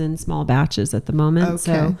these in small batches at the moment.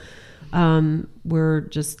 Okay. So we're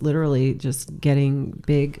just literally just getting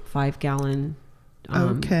big 5-gallon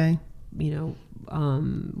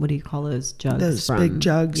what do you call those jugs? Those big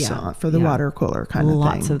jugs for the water cooler kind of thing.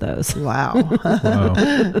 Lots of those. Wow.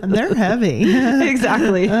 And they're heavy.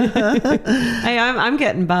 Exactly. Hey, I'm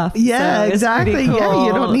getting buff. Yeah, so exactly. Cool. Yeah,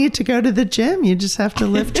 you don't need to go to the gym. You just have to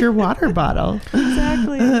lift your water bottle.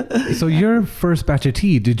 Exactly. So your first batch of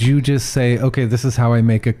tea, did you just say, okay, this is how I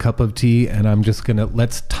make a cup of tea, and I'm just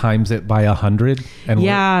let's times it by 100? And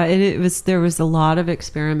there was a lot of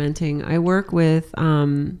experimenting. I work with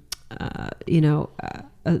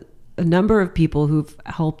a number of people who've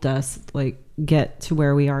helped us like get to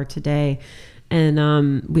where we are today, and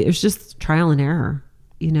it was just trial and error.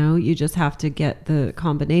 You just have to get the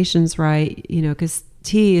combinations right, because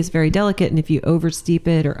tea is very delicate, and if you oversteep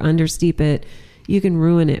it or understeep it, you can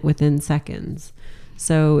ruin it within seconds.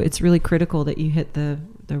 So it's really critical that you hit the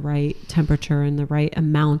right temperature and the right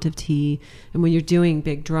amount of tea. And when you're doing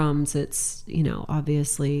big drums, it's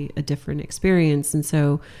obviously a different experience. And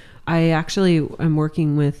so I actually am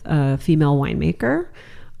working with a female winemaker,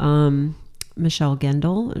 Michelle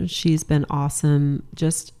Gendel. She's been awesome,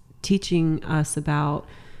 just teaching us about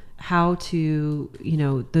how to,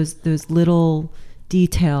 those little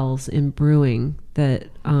details in brewing that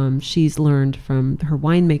she's learned from her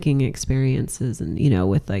winemaking experiences, and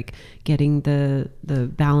with like getting the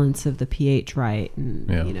balance of the pH right,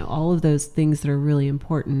 and all of those things that are really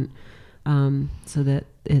important, so that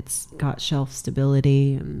it's got shelf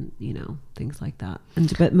stability and things like that.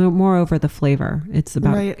 But moreover, the flavor, it's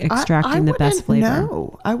about extracting the best flavor.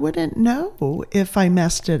 I wouldn't know if I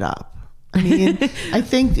messed it up. I mean, I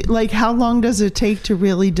think, like, how long does it take to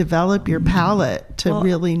really develop your palate to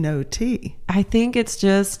really know tea? I think it's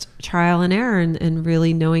just trial and error, and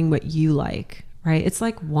really knowing what you like, right? It's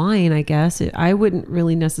like wine, I guess. I wouldn't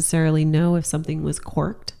really necessarily know if something was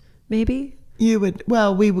corked, maybe. You would,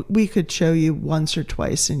 we could show you once or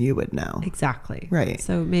twice and you would know. Exactly. Right.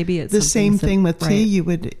 So maybe it's the same thing with tea.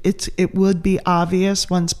 It would be obvious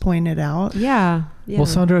once pointed out. Yeah. Well,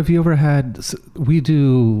 Sandra, have you ever had, we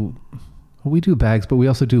do bags, but we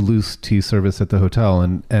also do loose tea service at the hotel.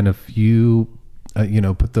 And if you,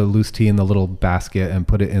 put the loose tea in the little basket and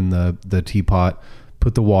put it in the teapot,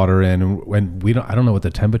 put the water in, and I don't know what the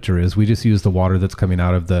temperature is. We just use the water that's coming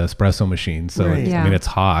out of the espresso machine. So it's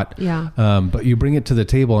hot. Yeah. But you bring it to the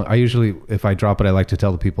table. I usually, if I drop it, I like to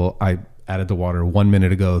tell the people I added the water 1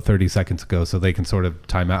 minute ago, 30 seconds ago, so they can sort of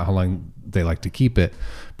time out how long they like to keep it.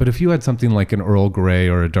 But if you had something like an Earl Grey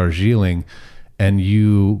or a Darjeeling,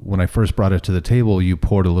 and when I first brought it to the table, you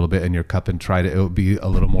poured a little bit in your cup and tried it, it would be a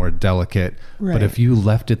little more delicate. Right. But if you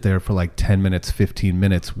left it there for like 10 minutes, 15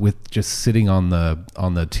 minutes with just sitting on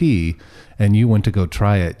the tea, and you went to go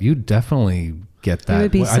try it, you definitely get that. It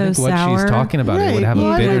would be I think sour. What she's talking about, it would have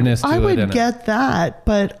a bitterness to it. I would get that,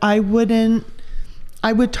 but I wouldn't.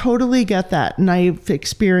 I would totally get that, and I've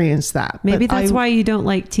experienced that. Maybe that's why you don't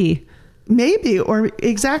like tea. Maybe, or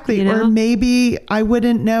exactly, you know? Or maybe I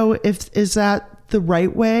wouldn't know is that the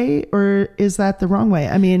right way or is that the wrong way.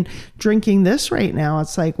 I mean, drinking this right now,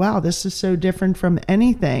 it's like, wow, this is so different from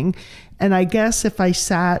anything. And I guess if I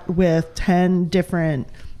sat with 10 different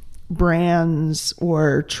brands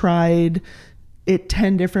or tried it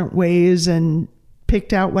 10 different ways and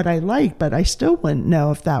picked out what I liked, but I still wouldn't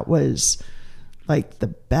know if that was like the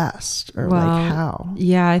best or like how.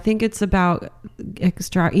 Yeah, I think it's about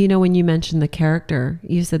extra, you know, when you mentioned the character,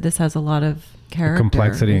 you said this has a lot of character,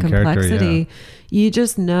 complexity and character. Yeah. You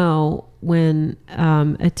just know when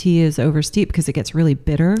a tea is oversteeped because it gets really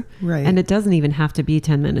bitter. Right. And it doesn't even have to be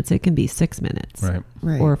 10 minutes. It can be 6 minutes.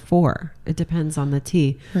 Right. Or 4. It depends on the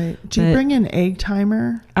tea. Right. Do you bring an egg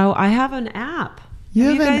timer? Oh, I have an app.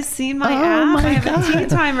 Have you guys seen my app? I have a tea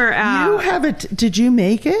timer app. You have it. Did you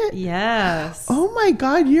make it? Yes. Oh my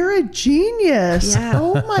God, you're a genius. Yeah.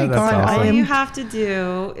 Oh my God. Awesome. All you have to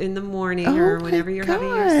do in the morning or whenever you're having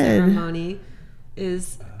your ceremony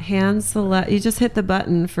is hand select. You just hit the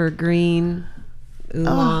button for green,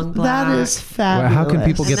 oolong, black. That is fabulous. Well, how can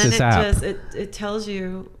people get this app? It tells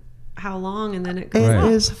you how long, and then it goes It up.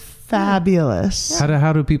 is fabulous.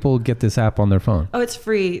 How do people get this app on their phone? Oh, it's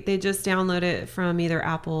free. They just download it from either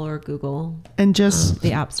Apple or Google. And just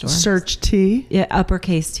the App Store. Search tea. Yeah,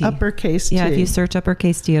 uppercase T. Uppercase T. Yeah, if you search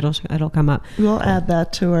uppercase T, it'll come up. We'll add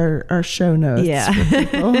that to our show notes. Yeah.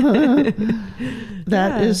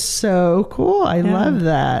 That is so cool. I love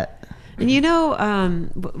that. And you know,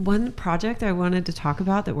 one project I wanted to talk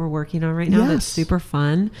about that we're working on right now that's super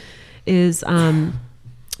fun is,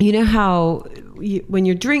 you know how when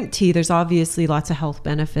you drink tea, there's obviously lots of health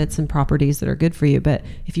benefits and properties that are good for you. But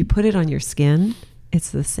if you put it on your skin, it's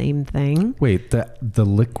the same thing. Wait, the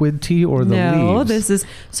liquid tea or the leaves? No, this is,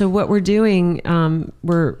 so what we're doing,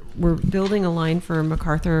 we're building a line for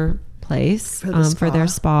MacArthur Place for their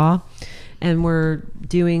spa. And we're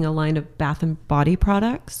doing a line of bath and body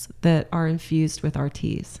products that are infused with our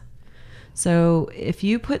teas. So if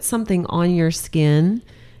you put something on your skin,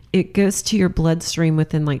 it goes to your bloodstream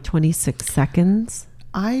within like 26 seconds.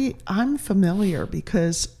 I'm familiar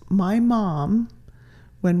because my mom,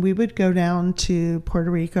 when we would go down to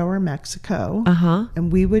Puerto Rico or Mexico,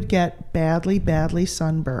 and we would get badly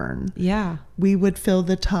sunburned. Yeah. We would fill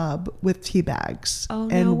the tub with tea bags. Oh,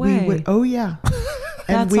 and no way. We would, oh yeah.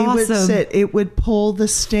 And That's we awesome. would sit, it would pull the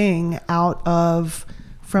sting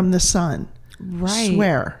from the sun. Right.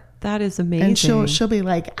 Swear. That is amazing. And she'll be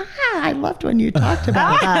like, I loved when you talked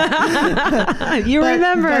about that. You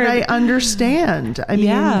remember. But I understand. I mean,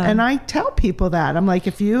 and I tell people that. I'm like,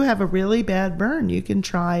 if you have a really bad burn, you can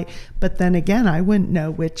try. But then again, I wouldn't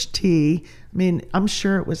know which tea. I mean, I'm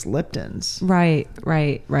sure it was Lipton's. Right.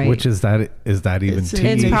 Which is that even tea?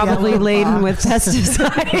 It's probably laden with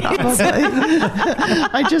pesticides.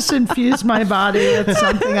 I just infused my body with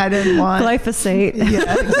something I didn't want. Glyphosate.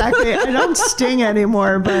 Yeah, exactly. I don't sting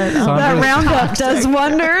anymore, but that Roundup does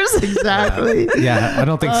wonders. Exactly. Yeah, I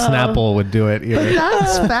don't think Snapple would do it either. But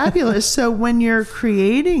that's fabulous. So when you're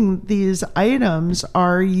creating these items,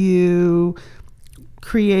 are you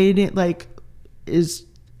creating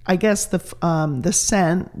I guess the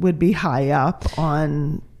scent would be high up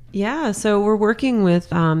on. Yeah, so we're working with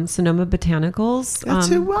Sonoma Botanicals. That's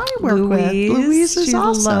who I work with. Louise is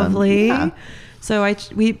awesome. Lovely. Yeah. So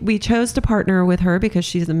we chose to partner with her because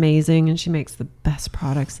she's amazing and she makes the best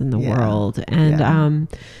products in the world. And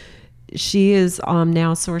she is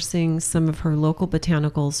now sourcing some of her local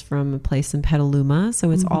botanicals from a place in Petaluma. So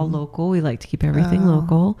it's all local. We like to keep everything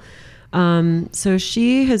local. So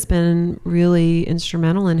she has been really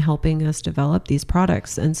instrumental in helping us develop these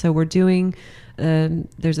products. And so we're doing,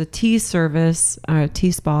 there's a tea service,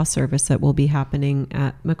 tea spa service that will be happening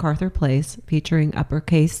at MacArthur Place featuring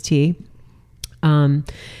uppercase tea.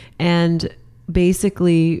 And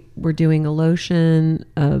basically we're doing a lotion,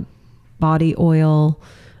 a body oil,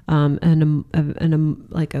 and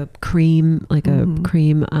a cream,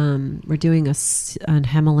 we're doing an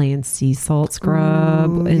Himalayan sea salt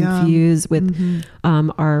scrub infused with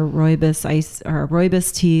our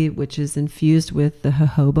rooibos tea, which is infused with the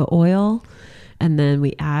jojoba oil, and then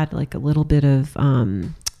we add like a little bit of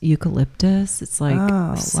eucalyptus. It's like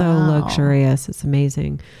luxurious. It's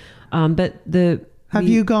amazing. But Have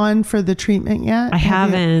you gone for the treatment yet? I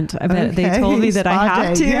haven't. But they told me that I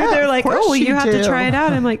have to. Yeah, they're like, oh, you have to try it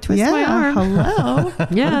out. I'm like, twist my arm. Hello.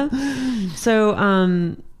 Yeah.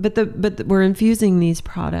 So, but we're infusing these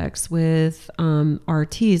products with our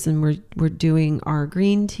teas, and we're doing our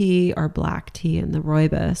green tea, our black tea, and the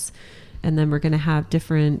rooibos, and then we're going to have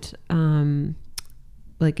different.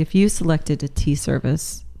 Like if you selected a tea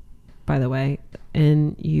service, by the way,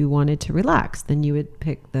 and you wanted to relax, then you would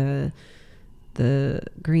pick the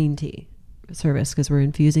green tea service, because we're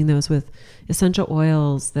infusing those with essential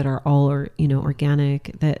oils that are all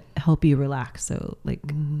organic, that help you relax. So like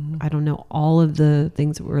I don't know all of the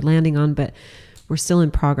things that we're landing on, but we're still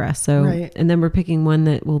in progress. So and then we're picking one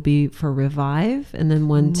that will be for revive, and then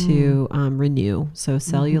one to renew, so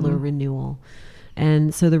cellular renewal.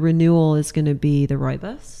 And so the renewal is going to be the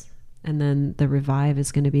rooibos, and then the revive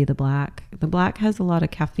is going to be the black. The black has a lot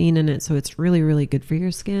of caffeine in it, so it's really, really good for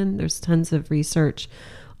your skin. There's tons of research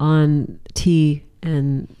on tea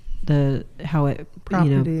and how it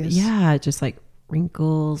properties. Just like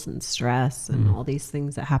wrinkles and stress and all these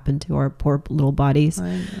things that happen to our poor little bodies.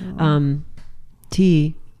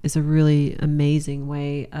 Tea is a really amazing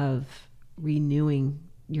way of renewing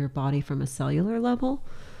your body from a cellular level.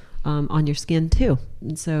 On your skin too.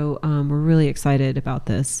 And so we're really excited about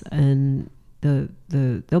this, and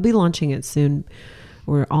they'll be launching it soon.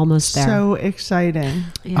 We're almost there. So exciting.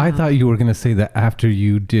 Yeah. I thought you were going to say that after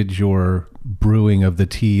you did your brewing of the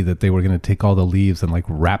tea, that they were going to take all the leaves and like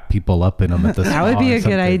wrap people up in them at the That would be a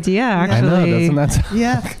good idea, actually. I know, doesn't that sound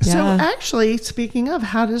yeah. So actually, speaking of,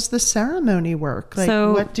 how does the ceremony work? Like,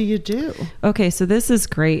 what do you do? Okay, so this is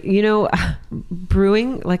great.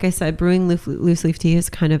 Brewing, like I said, brewing loose leaf tea is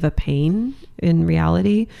kind of a pain in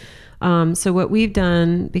reality. So what we've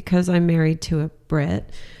done, because I'm married to a Brit,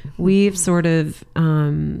 we've sort of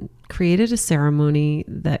created a ceremony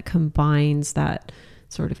that combines that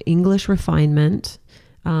sort of English refinement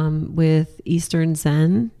with Eastern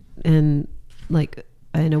Zen, and like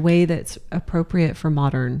in a way that's appropriate for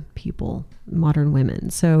modern people, modern women.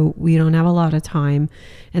 So we don't have a lot of time,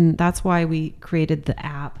 and that's why we created the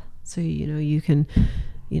app. So you can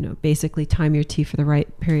basically time your tea for the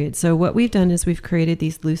right period. So what we've done is we've created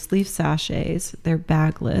these loose leaf sachets. They're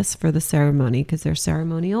bagless for the ceremony because they're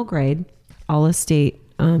ceremonial grade, all estate,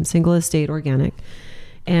 single estate organic.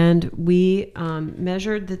 And we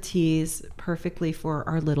measured the teas perfectly for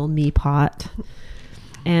our little me pot.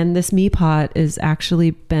 And this me pot has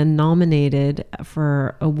actually been nominated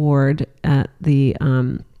for award at the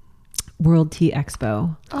World Tea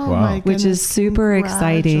Expo. Oh, wow. My goodness. Which is super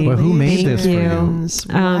exciting. Well, who made this for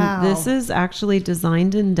you? Wow. This is actually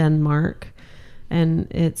designed in Denmark, and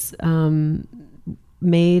it's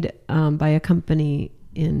made by a company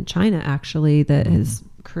in China, actually, that has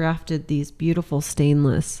crafted these beautiful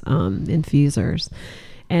stainless infusers.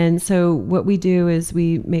 And so what we do is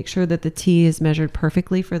we make sure that the tea is measured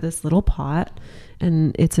perfectly for this little pot,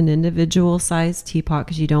 and it's an individual sized teapot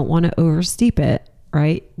because you don't want to oversteep it.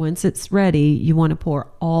 Right? Once it's ready, you want to pour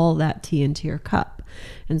all that tea into your cup.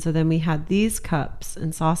 And so then we had these cups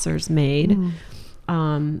and saucers made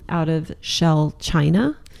out of shell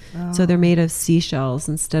china. Oh. So they're made of seashells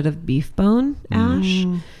instead of beef bone ash.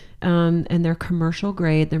 And they're commercial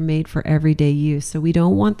grade. They're made for everyday use. So we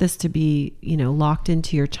don't want this to be, locked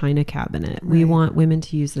into your china cabinet. Right. We want women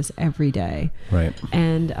to use this every day. Right.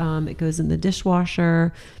 And it goes in the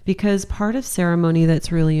dishwasher, because part of ceremony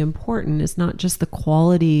that's really important is not just the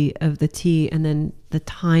quality of the tea and then the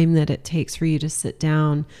time that it takes for you to sit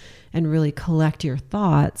down and really collect your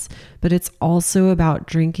thoughts, but it's also about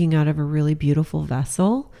drinking out of a really beautiful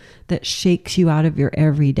vessel that shakes you out of your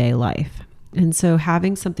everyday life. And so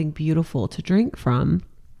having something beautiful to drink from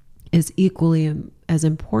is equally as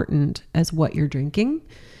important as what you're drinking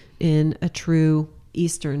in a true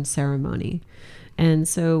Eastern ceremony. And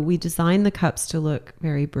so we designed the cups to look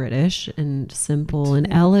very British and simple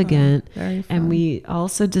and elegant. Very fun. And we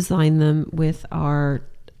also designed them with our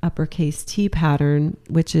uppercase T pattern,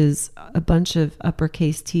 which is a bunch of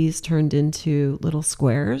uppercase T's turned into little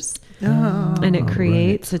squares. Oh, and it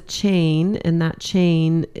creates a chain, and that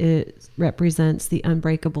chain, it represents the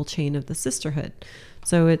unbreakable chain of the sisterhood.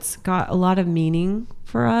 So it's got a lot of meaning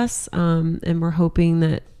for us, and we're hoping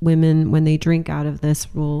that women, when they drink out of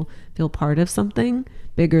this, will feel part of something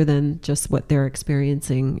bigger than just what they're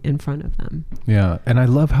experiencing in front of them. Yeah, and I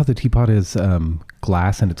love how the teapot is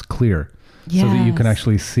glass and it's clear. Yes. So that you can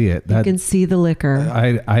actually see it. You can see the liquor.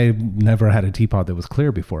 I never had a teapot that was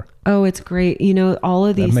clear before. Oh, it's great. All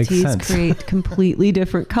of these teas create completely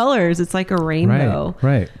different colors. It's like a rainbow.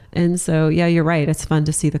 Right. And so, yeah, you're right. It's fun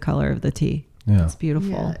to see the color of the tea. Yeah. It's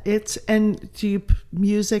beautiful. Yeah. And do you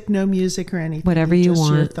music, no music or anything? Whatever you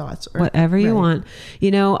want. Your thoughts. Whatever you want.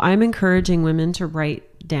 I'm encouraging women to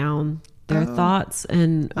write down their thoughts,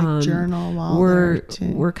 and journal while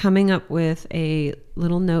we're coming up with a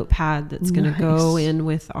little notepad that's going to go in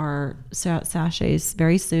with our sachets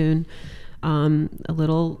very soon. A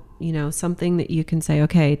little, something that you can say,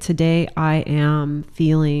 okay, today I am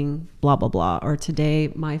feeling blah, blah, blah, or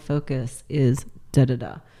today my focus is da, da,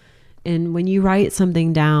 da. And when you write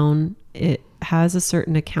something down, it has a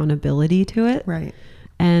certain accountability to it. Right.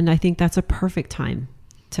 And I think that's a perfect time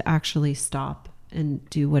to actually stop and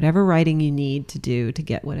do whatever writing you need to do to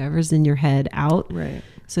get whatever's in your head out. Right.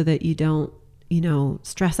 So that you don't,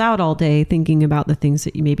 stress out all day thinking about the things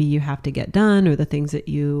that you have to get done or the things that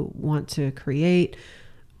you want to create.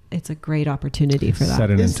 It's a great opportunity for that.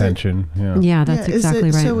 Set an intention. Yeah, that's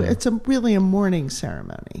exactly right. So it's really a morning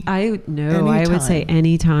ceremony. I would say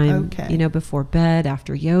anytime, before bed,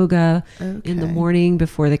 after yoga, in the morning,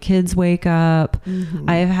 before the kids wake up. Mm-hmm.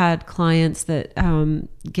 I have had clients that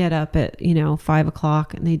get up at,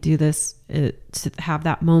 5:00 and they do this to have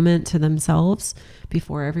that moment to themselves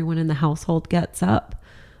before everyone in the household gets up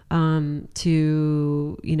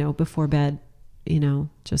before bed.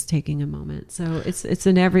 Just taking a moment. So it's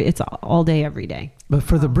all day, every day. But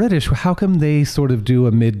for the British, how come they sort of do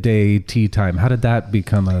a midday tea time? How did that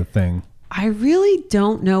become a thing? I really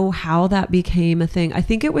don't know how that became a thing. I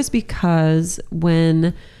think it was because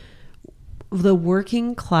when the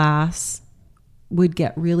working class would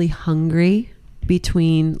get really hungry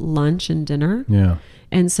between lunch and dinner. Yeah.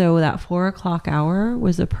 And so that 4:00 hour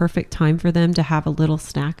was a perfect time for them to have a little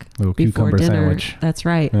snack before dinner. Sandwich. That's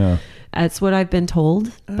right. Yeah. That's what I've been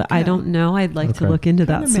told, but I don't know. I'd like to look into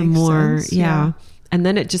that some more. Sense. Yeah. And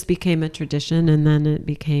then it just became a tradition, and then it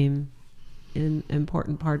became an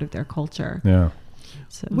important part of their culture. Yeah.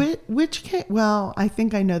 So. Which came, well, I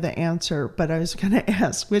think I know the answer, but I was going to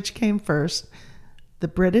ask, which came first, the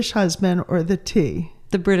British husband or the tea?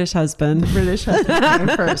 The British husband. The British husband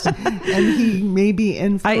came first. And he maybe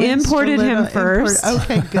influenced. I imported him first.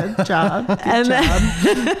 Okay, good job. Good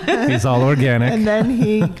job. He's all organic. And then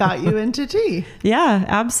he got you into tea. Yeah,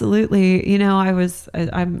 absolutely.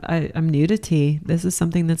 I'm new to tea. This is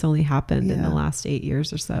something that's only happened in the last 8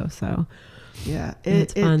 years or so. So yeah,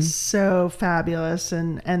 it's so fabulous.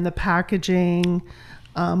 And the packaging,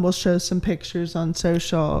 we'll show some pictures on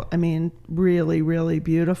social. I mean, really, really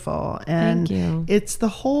beautiful. And thank you. It's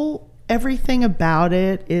everything about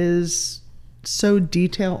it is so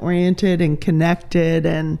detail oriented and connected.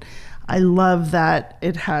 And I love that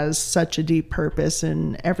it has such a deep purpose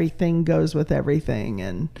and everything goes with everything.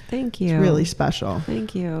 And thank you. It's really special.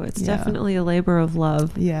 Thank you. It's definitely a labor of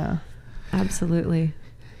love. Yeah. Absolutely.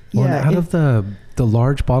 Well, out of the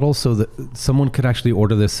large bottles, so that someone could actually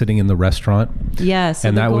order this sitting in the restaurant. Yes.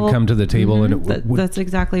 And that would come to the table. Mm-hmm, and that's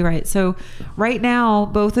exactly right. So right now,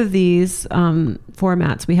 both of these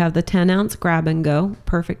formats, we have the 10-ounce grab and go,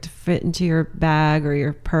 perfect to fit into your bag or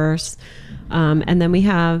your purse. And then we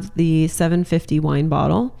have the 750 wine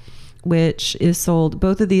bottle, which is sold.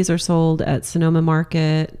 Both of these are sold at Sonoma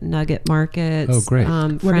Market, Nugget Markets. Oh, great.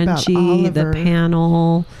 Frenchie, the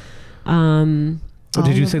Panel.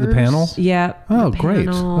 Did you say the Panel? Yeah. Oh, great.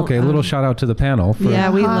 Okay, a little shout out to the Panel. We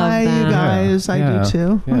love them. Hi, you guys. I do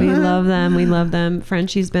too. Yeah. We love them. We love them.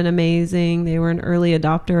 Frenchie's been amazing. They were an early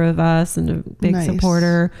adopter of us and a big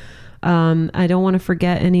supporter. I don't want to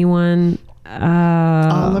forget anyone.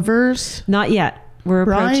 Oliver's? Not yet. We're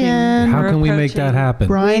approaching. How can we make that happen?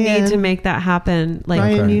 Brian, we need to make that happen.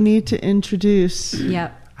 Brian, you need to introduce.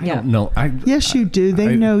 Yep. I don't know. Yes, you do.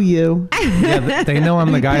 They know you. Yeah, they know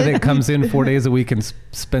I'm the guy that comes in 4 days a week and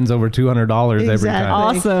spends over $200 every time.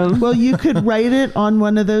 Awesome. Well, you could write it on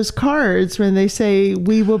one of those cards when they say,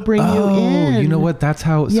 we will bring you in. Oh, you know what? That's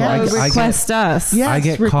how. Yeah, so request us. Yes, I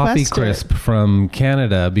get Coffee Crisp from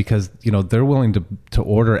Canada because, they're willing to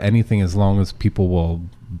order anything as long as people will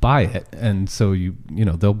buy it. And so,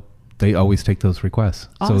 they always take those requests.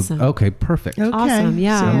 Awesome. So, okay, perfect. Okay. Awesome.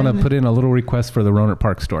 Yeah. So I'm going to put in a little request for the Roanoke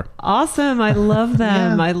Park store. Awesome. I love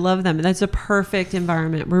them. I love them. That's a perfect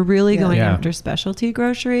environment. We're really going after specialty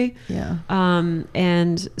grocery. Yeah.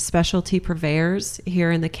 And specialty purveyors here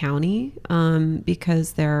in the county,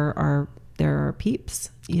 because there are peeps,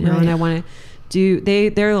 and I want to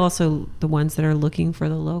they're also the ones that are looking for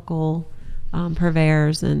the local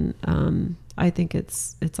purveyors, and I think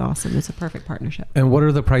it's awesome. It's a perfect partnership. And what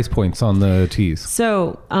are the price points on the teas?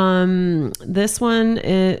 So this one,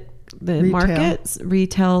 market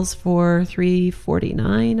retails for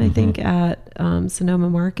 $349, I think, at Sonoma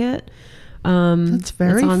Market. That's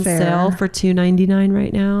very it's on fair. sale for $2.99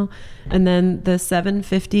 right now. And then the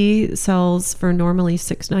 $7.50 sells for normally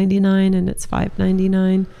 $6.99 and it's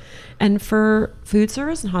 $5.99. And for food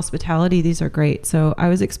service and hospitality, these are great. So I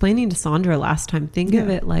was explaining to Sandra last time, think of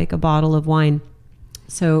it like a bottle of wine.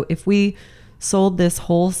 So if we sold this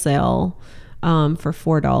wholesale for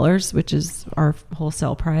 $4, which is our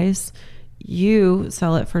wholesale price, you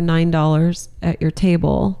sell it for $9 at your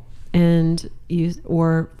table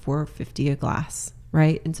or for $50 a glass,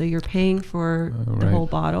 right? And so you're paying for the whole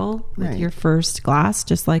bottle with your first glass,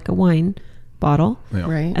 just like a wine bottle,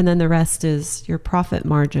 right? And then the rest is your profit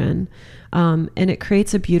margin, and it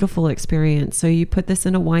creates a beautiful experience. So you put this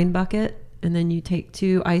in a wine bucket, and then you take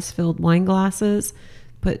 2 ice-filled wine glasses,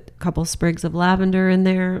 put a couple sprigs of lavender in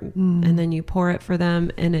there, and then you pour it for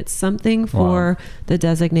them, and it's something for the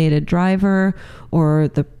designated driver or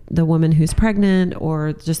the woman who's pregnant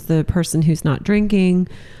or just the person who's not drinking,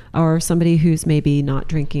 or somebody who's maybe not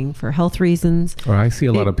drinking for health reasons. Or I see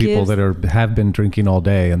a lot of people that have been drinking all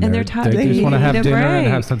day and they're tired. They just want to have dinner and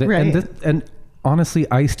have something. Right. And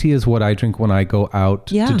honestly, iced tea is what I drink when I go out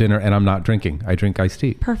to dinner and I'm not drinking. I drink iced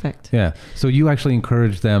tea. Perfect. Yeah. So you actually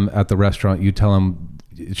encourage them at the restaurant. You tell them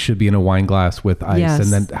it should be in a wine glass with ice. Yes.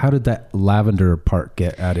 And then how did that lavender part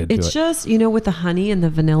get added to it? It's just, with the honey and the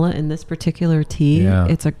vanilla in this particular tea,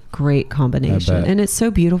 it's a great combination. And it's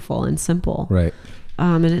so beautiful and simple. Right.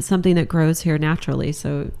 And it's something that grows here naturally.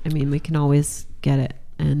 So, we can always get it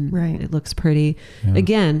and it looks pretty. Yeah.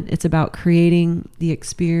 Again, it's about creating the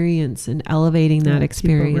experience and elevating that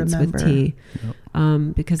experience with tea,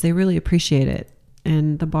 because they really appreciate it.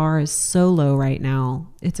 And the bar is so low right now.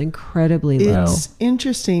 It's incredibly low. It's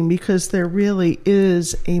interesting because there really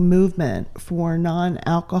is a movement for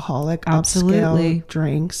non-alcoholic upscale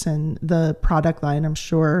drinks, and the product line, I'm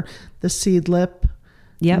sure, the seed lip,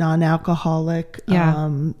 non-alcoholic,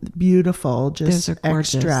 beautiful, just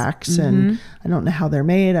extracts. And I don't know how they're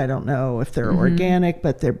made. I don't know if they're organic,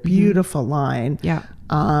 but they're beautiful line. Yeah.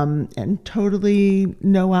 And totally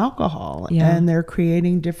no alcohol. Yeah. And they're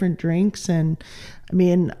creating different drinks. And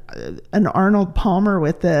an Arnold Palmer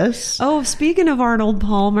with this. Oh, speaking of Arnold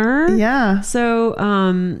Palmer. Yeah. So,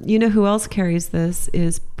 who else carries this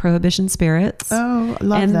is Prohibition Spirits. Oh, I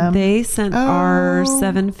love them. And they sent our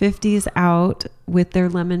 750s out with their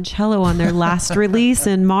limoncello on their last release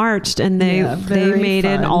in March, and they made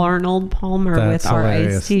an Arnold Palmer with our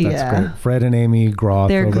iced tea. That's great. Fred and Amy Groth.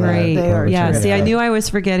 They're great. They are terrific. See, I knew I was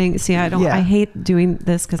forgetting. See, I hate doing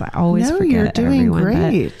this because I always forget you're doing everyone.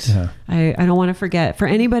 Great. I don't want to forget. For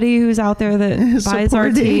anybody who's out there that buys our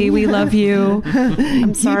tea, we love you.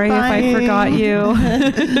 I'm sorry if I forgot you.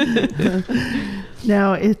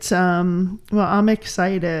 No, it's I'm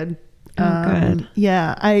excited. Good.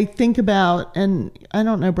 Yeah, I think about, and I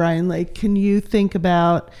don't know, Brian, can you think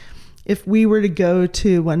about if we were to go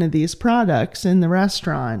to one of these products in the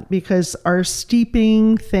restaurant, because our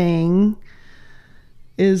steeping thing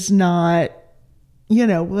is not,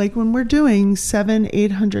 when we're doing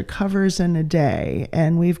 700-800 covers in a day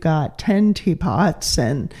and we've got 10 teapots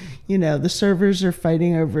and, the servers are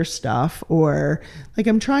fighting over stuff, or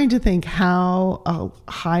I'm trying to think how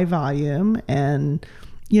high volume and,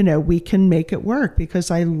 we can make it work, because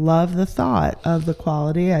I love the thought of the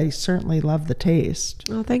quality. I certainly love the taste.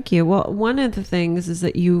 Oh, thank you. Well, one of the things is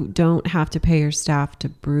that you don't have to pay your staff to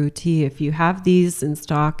brew tea. If you have these in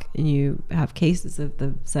stock and you have cases of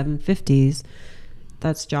the 750s,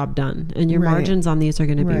 that's job done. And your margins on these are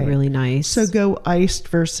going to be really nice. So go iced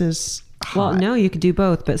versus hot. Well, no, you could do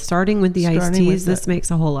both, but starting with the iced teas, this makes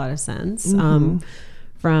a whole lot of sense.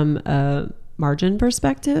 From a margin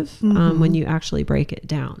perspective, when you actually break it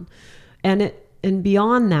down. And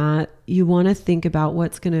beyond that, you want to think about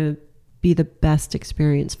what's going to be the best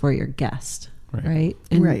experience for your guest. Right.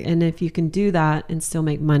 And if you can do that and still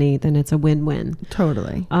make money, then it's a win-win.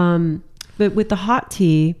 Totally. But with the hot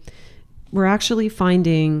tea, we're actually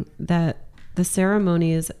finding that the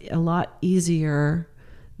ceremony is a lot easier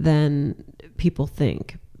than people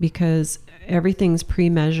think, because everything's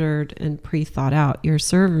pre-measured and pre-thought out. Your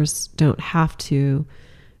servers don't have to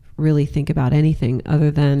really think about anything other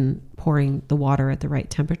than pouring the water at the right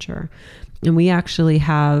temperature. And we actually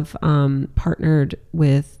have partnered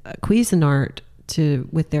with Cuisinart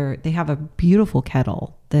they have a beautiful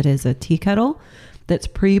kettle that is a tea kettle that's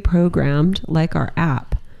pre-programmed like our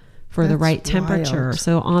app for the right temperature. Wild.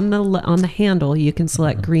 So on the handle, you can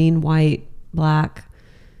select green, white, black,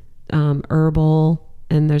 herbal,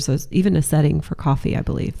 and there's even a setting for coffee, I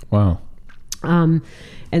believe. Wow. And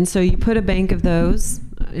so you put a bank of those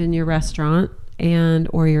in your restaurant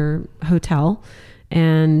or your hotel,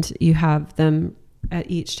 and you have them at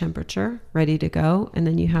each temperature ready to go. And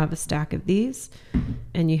then you have a stack of these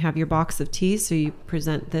and you have your box of tea. So you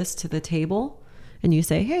present this to the table and you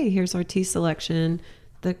say, hey, here's our tea selection.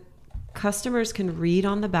 The customers can read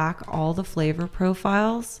on the back all the flavor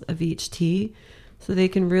profiles of each tea. So they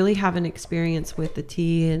can really have an experience with the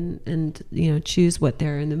tea and choose what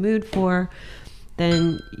they're in the mood for.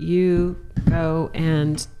 Then you go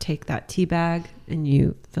and take that tea bag and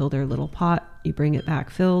you fill their little pot. You bring it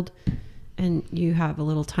back filled. And you have a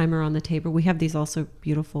little timer on the table. We have these also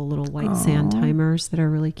beautiful little white sand timers that are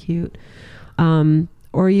really cute.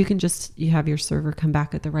 Or you can you have your server come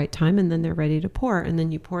back at the right time and then they're ready to pour. And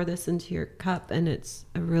then you pour this into your cup and it's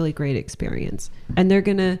a really great experience. And they're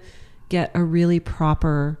going to get a really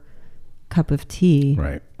proper cup of tea.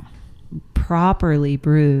 Right. Properly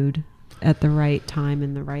brewed at the right time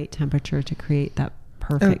and the right temperature to create that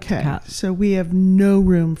perfect cup. So we have no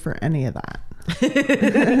room for any of that.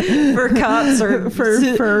 For cups or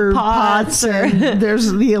for pots and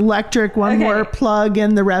there's the electric one more plug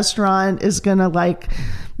in the restaurant is gonna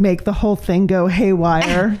make the whole thing go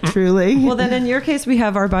haywire. Truly. Well, then in your case we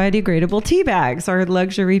have our biodegradable tea bags, our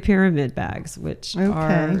luxury pyramid bags, which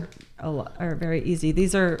are very easy.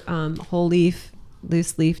 These are whole leaf,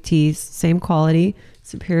 loose leaf teas, same quality,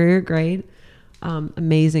 superior grade,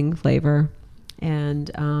 amazing flavor,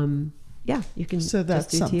 and you can. So that's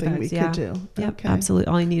just do something tea bags. we could do. Yep, absolutely.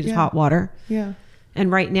 All you need is hot water. Yeah. And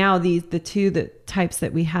right now, the types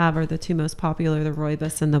that we have are the two most popular, the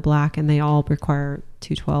rooibos and the black, and they all require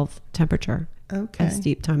 212 temperature. Okay. A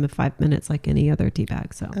steep time of 5 minutes, like any other tea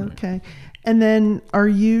bag. So. Okay. And then are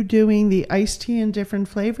you doing the iced tea in different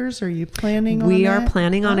flavors? Are you planning on We that? are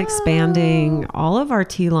planning on expanding all of our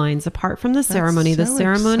tea lines apart from the ceremony. The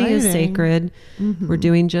ceremony is sacred. Mm-hmm. We're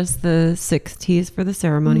doing just the 6 teas for the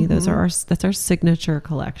ceremony. Mm-hmm. That's our signature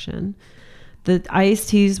collection. The iced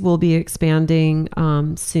teas will be expanding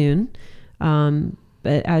soon.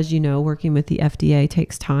 But as you know, working with the FDA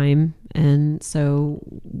takes time. And so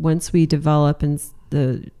once we develop and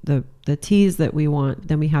the teas that we want,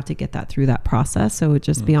 then we have to get that through that process. So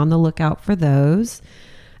just be on the lookout for those.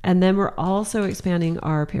 And then we're also expanding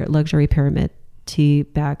our luxury pyramid tea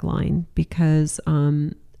bag line because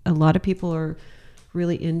a lot of people are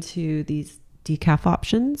really into these decaf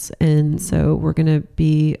options. And so we're going to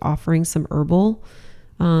be offering some herbal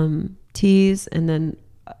teas, and then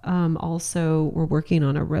also we're working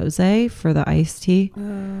on a rosé for the iced tea.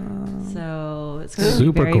 So it's going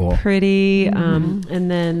to be very cool. Pretty. And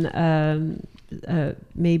then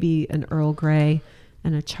maybe an Earl Grey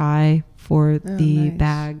and a chai for the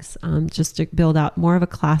bags, just to build out more of a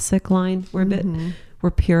classic line.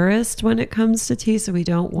 We're purist when it comes to tea, so we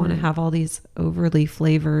don't want to have all these overly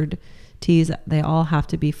flavored teas. They all have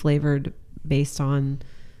to be flavored based on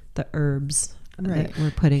the herbs that we're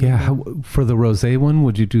putting in. For the rosé one,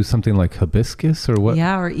 would you do something like hibiscus or what?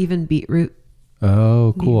 Yeah, or even beetroot.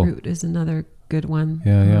 Oh, cool. Beetroot is another good one.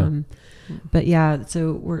 Yeah. But yeah,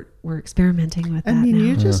 so we're experimenting with that. I mean,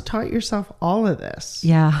 you just taught yourself all of this.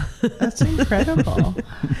 Yeah. That's incredible.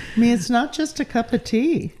 I mean, it's not just a cup of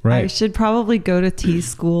tea. Right. I should probably go to tea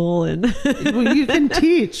school and well, you can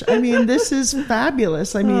teach. I mean, this is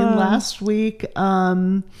fabulous. I mean, last week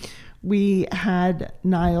we had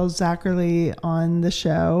Niall Zachary on the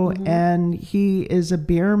show, and he is a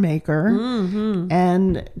beer maker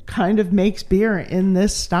and kind of makes beer in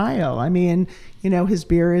this style. I mean, his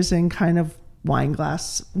beer is in kind of wine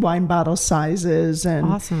bottle sizes, and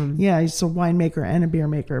awesome. Yeah, he's a winemaker and a beer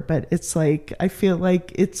maker, but it's like, I feel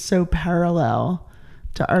like it's so parallel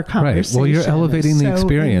to our conversation. Right. Well, you're elevating the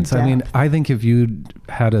experience. I mean, I think if you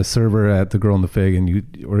had a server at the Girl in the Fig and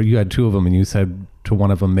you had 2 of them and you said to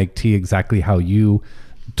one of them, make tea exactly how you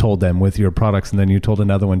told them with your products, and then you told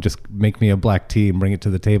another one, just make me a black tea and bring it to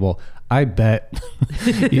the table, I bet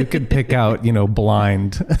you could pick out,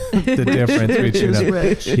 blind the difference between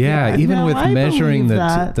rich. Yeah, even with measuring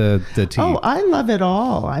the tea. Oh, I love it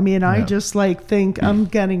all. I mean, I just think I'm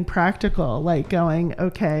getting practical, like going,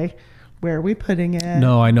 okay, where are we putting it?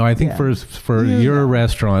 No, I know. I think for your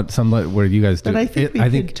restaurant, where you guys do, but I think we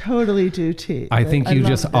could totally do tea. I think you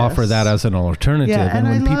just offer that as an alternative, and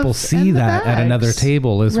when people see that at another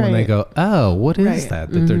table is when they go, "Oh, what is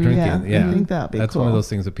that they're drinking?" Yeah, I think that'd be that's cool. one of those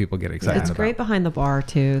things that people get excited about. It's great behind the bar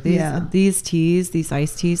too. These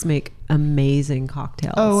iced teas make amazing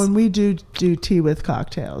cocktails. Oh, and we do tea with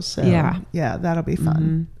cocktails. So yeah, that'll be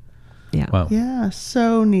fun. Yeah. Wow. Yeah,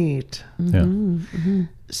 so neat. Yeah.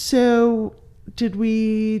 So, did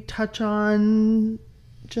we touch on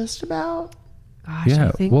just about? Gosh, yeah.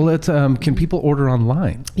 I think, well, it's can people order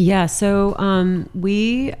online? Yeah. So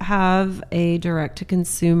we have a direct to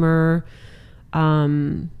consumer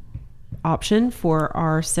option for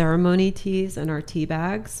our ceremony teas and our tea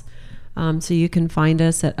bags. So you can find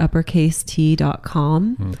us at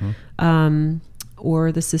uppercasetea.com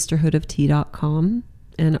or the sisterhoodoftea.com.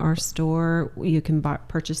 In our store, you can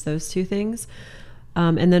purchase those two things.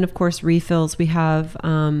 And then, of course, refills. We have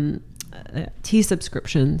tea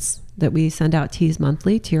subscriptions that we send out teas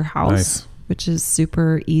monthly to your house, which is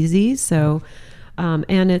super easy. So,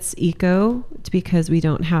 and it's eco because we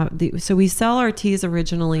don't have so we sell our teas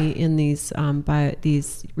originally in these by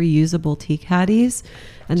these reusable tea caddies,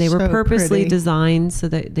 and they were purposely designed so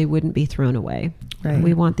that they wouldn't be thrown away. Right.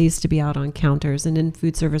 We want these to be out on counters and in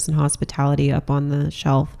food service and hospitality up on the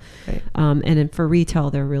shelf. Right. And for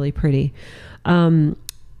retail, they're really pretty. And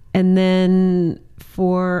then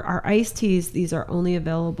for our iced teas, these are only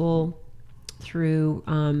available through,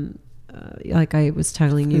 like I was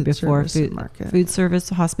telling you before, food service,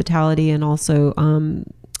 hospitality, and also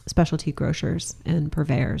specialty grocers and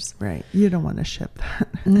purveyors. Right. You don't want to ship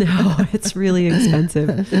that. No, it's really expensive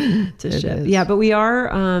to ship. Is. Yeah, but we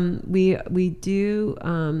are, we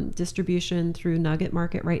do distribution through Nugget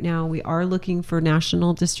Market right now. We are looking for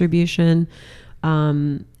national distribution.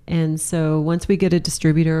 And so once we get a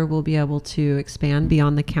distributor, we'll be able to expand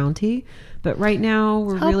beyond the county. But right now,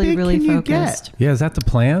 we're really focused. Yeah, is that the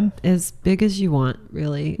plan? As big as you want,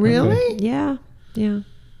 really. Really? Yeah.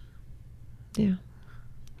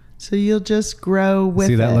 So you'll just grow with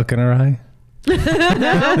See that look in her eye? No,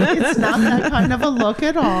 it's not that kind of a look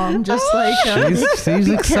at all. I'm just like she's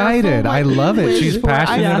excited. I love it. She's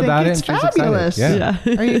passionate about it. And she's fabulous. excited.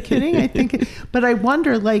 Yeah. Are you kidding? I think, but I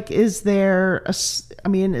wonder, like, is there a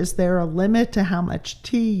limit to how much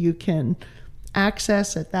tea you can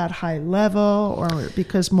access at that high level, or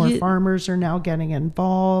because more farmers are now getting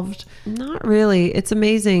involved? Not really. It's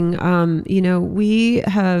amazing. We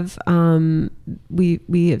have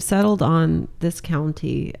we have settled on this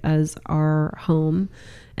county as our home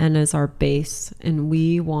and as our base, and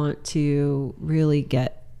we want to really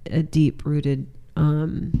get a deep rooted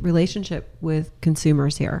relationship with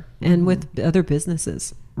consumers here and with other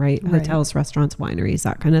businesses, right? Hotels, restaurants, wineries,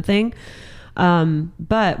 that kind of thing.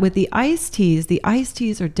 But with the iced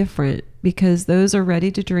teas are different because those are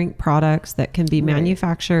ready to drink products that can be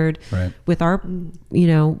manufactured with our,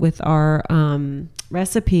 with our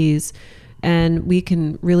recipes, and we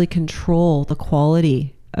can really control the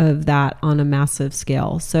quality of that on a massive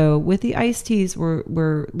scale. So with the iced teas,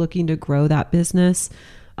 we're looking to grow that business.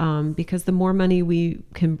 Because the more money we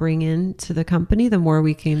can bring into the company, the more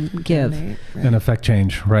we can give and affect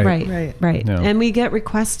change. Right. Yeah. And we get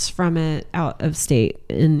requests from it out of state.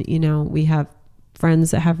 And, we have friends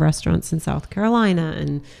that have restaurants in South Carolina,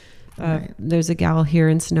 and there's a gal here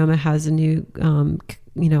in Sonoma has a new, a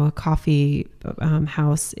coffee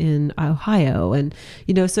house in Ohio. And,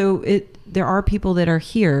 so there are people that are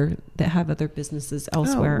here that have other businesses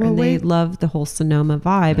elsewhere, and they love the whole Sonoma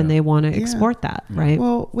vibe and they want to export that, right?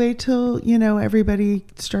 Well, wait till, everybody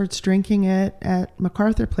starts drinking it at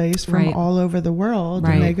MacArthur Place from all over the world,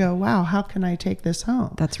 and they go, wow, how can I take this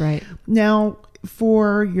home? That's right. Now,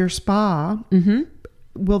 for your spa,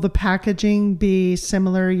 will the packaging be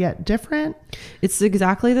similar yet different? It's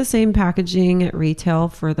exactly the same packaging at retail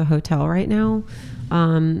for the hotel right now.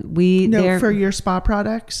 For your spa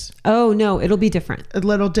products? Oh, no, it'll be different. A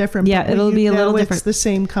little different. Yeah, it'll be a little different. It's the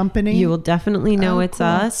same company? You will definitely know it's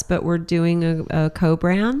us, but we're doing a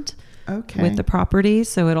co-brand with the property.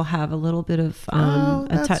 So it'll have a little bit of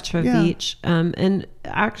a touch of each. And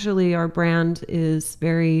actually our brand is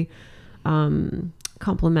very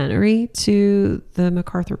complementary to the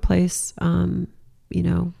MacArthur Place, brand.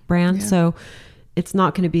 Yeah. So it's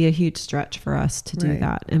not going to be a huge stretch for us to do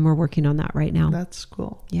that. And we're working on that right now. That's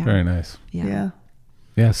cool. Yeah. Very nice. Yeah.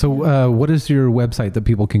 So what is your website that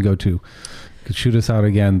people can go to? You could shoot us out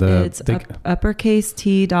again. It's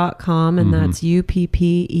uppercasetea.com, and that's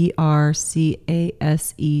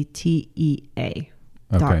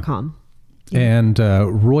uppercasetea.com. Yeah. And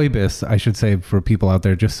rooibos, I should say for people out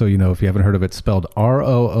there, just so you know, if you haven't heard of it, spelled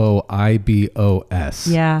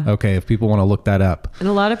Rooibos. Yeah. Okay, if people want to look that up. And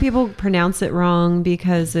a lot of people pronounce it wrong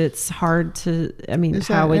because it's hard to,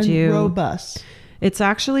 how would you? Robust. It's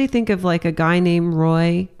actually, think of like a guy named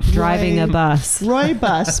Roy driving a bus. Roy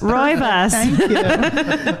bus. Roy bus. Thank you.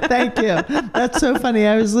 Thank you. That's so funny.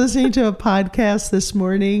 I was listening to a podcast this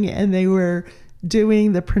morning, and they were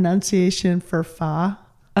doing the pronunciation for fa.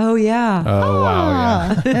 Oh, yeah. Oh,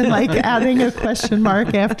 wow. Yeah. And like adding a question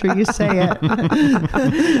mark after you say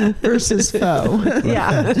it versus faux.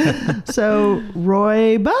 Yeah. So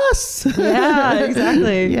rooibos. Yeah,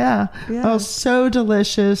 exactly. Yeah. Oh, so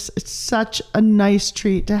delicious. It's such a nice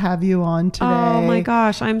treat to have you on today. Oh my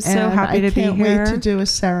gosh. I'm so happy to be here. I can't wait to do a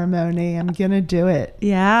ceremony. I'm going to do it.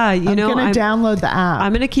 Yeah. I'm going to download the app.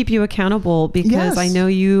 I'm going to keep you accountable because I know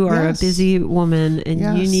you are a busy woman and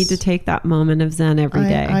you need to take that moment of Zen every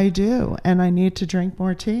day. I do, and I need to drink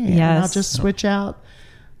more tea. Yes. And I'll just switch out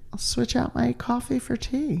my coffee for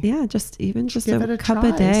tea. Yeah, just give it a cup try,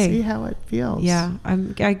 a day. see how it feels. Yeah,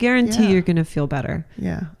 I guarantee you're going to feel better.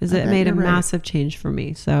 Yeah, because it made a massive change for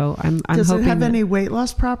me. So I'm Does hoping it have any weight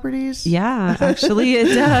loss properties? Yeah, actually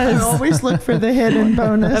it does. I always look for the hidden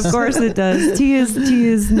bonus. Of course it does. Tea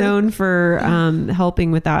is known for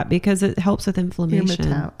helping with that because it helps with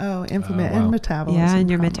inflammation. And metabolism. Yeah, and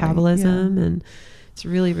your metabolism, and it's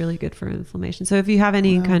really, really good for inflammation. So if you have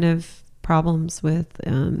any kind of problems with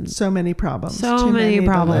so many problems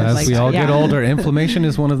as we all get older, inflammation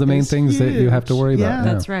is one of the main things that you have to worry about.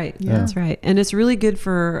 That's right. That's right. And it's really good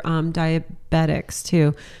for diabetics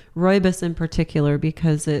too, rooibos in particular,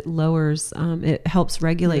 because it lowers it helps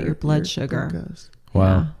regulate your blood sugar. Glucose.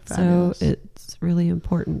 Wow. So it's really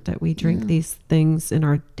important that we drink these things in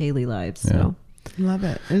our daily lives. So love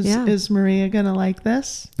it. Is Maria gonna like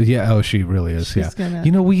this? Yeah. Oh, she really is. She's gonna,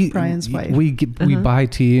 Brian's wife. We buy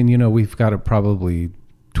tea, and we've got probably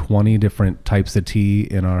 20 different types of tea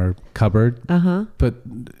in our cupboard. But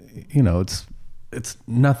it's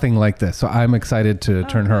nothing like this. So I'm excited to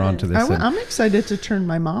turn her onto this. I'm excited to turn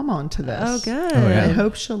my mom onto this. Oh, good. Oh, yeah. I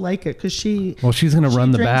hope she'll like it because she's going to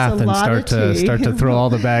run the bath and start to throw all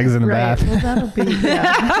the bags in the bath. Well, that'll be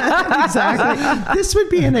exactly. This would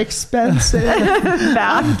be an expensive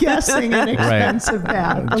bath. I'm guessing an expensive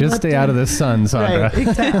bath. Just stay out of the sun, Sandra. Right,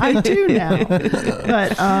 exactly. I do now.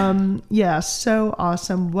 But so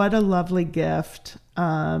awesome. What a lovely gift.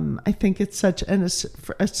 I think it's such a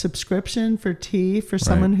subscription for tea for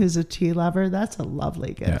someone who's a tea lover. That's a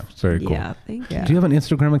lovely gift. Yeah, very cool. Yeah, thank you. Do you have an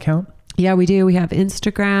Instagram account? Yeah, we do. We have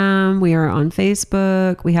Instagram. We are on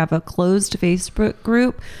Facebook. We have a closed Facebook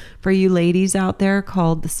group for you ladies out there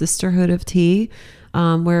called the Sisterhood of Tea,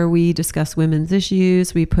 where we discuss women's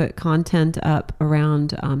issues. We put content up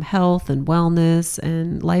around health and wellness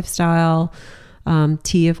and lifestyle.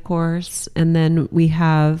 Tea, of course. And then we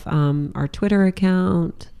have our Twitter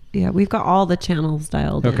account. Yeah, we've got all the channels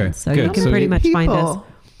dialed in. So good. You can pretty much find us.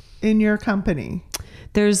 In your company?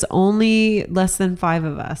 There's only less than 5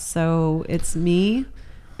 of us. So it's me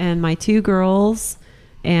and my 2 girls,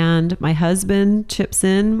 and my husband chips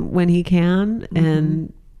in when he can,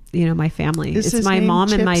 and my family. It's my mom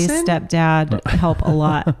Chipson? And my stepdad help a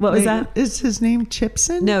lot. What was that? Is his name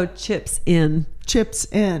Chipson? No, Chips In. Chips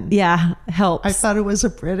In. Yeah, helps. I thought it was a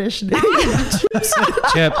British name.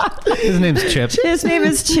 Chip. His name's Chip. His name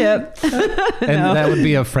is Chip. And that would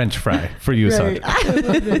be a French fry for you, Sandra.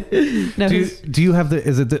 Do you have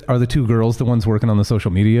are the 2 girls the ones working on the social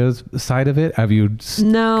media side of it? Have you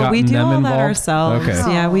No, we do all involved? That ourselves. Okay.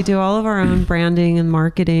 Yeah, we do all of our own branding and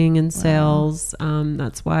marketing and sales.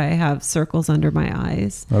 That's why I have circles under my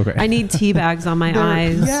eyes. Okay. I need tea bags on my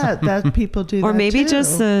eyes. Yeah, that people do or that maybe too.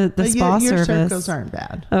 Just the spa your service. Circles aren't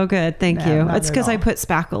bad. Oh, good. Thank you. It's because I put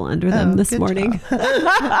spackle under them this morning. I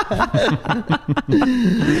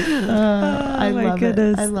love it.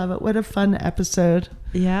 I love it. What a fun episode.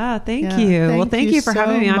 Yeah, thank you. Thank you for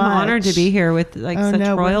having me. I'm honored to be here with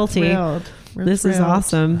such royalty. This is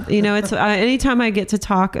awesome. It's anytime I get to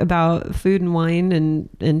talk about food and wine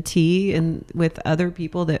and tea and with other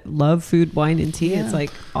people that love food, wine, and tea, it's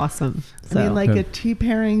like awesome. So. A tea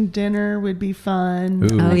pairing dinner would be fun.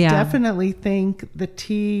 Ooh. I definitely think the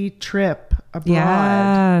tea trip abroad.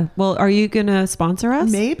 Yeah. Well, are you going to sponsor us?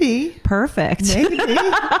 Maybe. Perfect.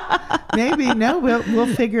 Maybe. No,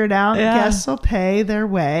 we'll figure it out. Yeah. Guests will pay their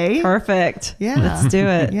way. Perfect. Yeah. Let's do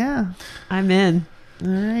it. Yeah. I'm in.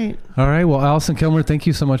 All right. Well, Allison Kilmer, thank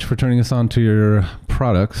you so much for turning us on to your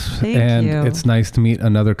products. Thank you. It's nice to meet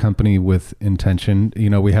another company with intention.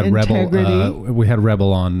 We had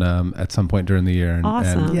Rebel on at some point during the year,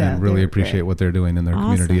 and really appreciate what they're doing in their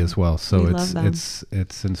community as well. So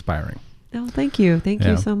it's inspiring. Oh, thank you. Thank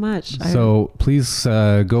you so much. So please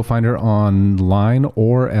go find her online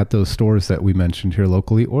or at those stores that we mentioned here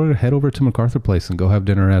locally, or head over to MacArthur Place and go have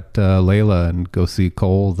dinner at Layla and go see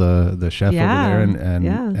Cole, the chef over there,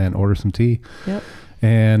 and order some tea. Yep.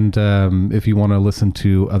 And if you want to listen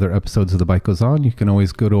to other episodes of The Bike Goes On, you can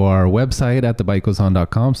always go to our website at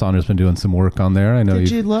thebikegoeson.com. Sandra's been doing some work on there. I know. Did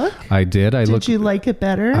you look? I did. Did you like it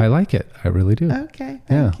better? I like it. I really do. Okay.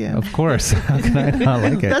 Thank you. Of course. How can I not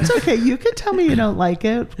like it? That's okay. You can tell me you don't like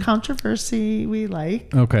it. Controversy we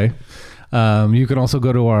like. Okay. You can also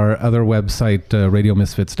go to our other website,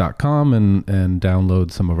 radiomisfits.com, and download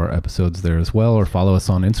some of our episodes there as well, or follow us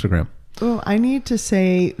on Instagram. Oh, I need to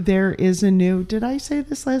say there is a new, did I say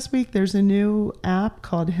this last week? There's a new app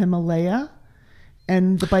called Himalaya,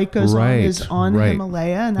 and The Bike Goes On is on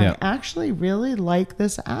Himalaya, and I actually really like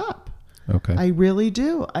this app. Okay. I really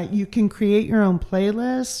do. You can create your own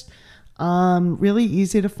playlist. Really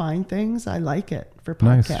easy to find things. I like it for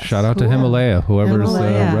podcasts. Nice. Shout out to Himalaya, whoever's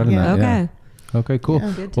running that. Okay. Okay, cool.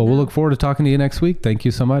 Well, we'll look forward to talking to you next week. Thank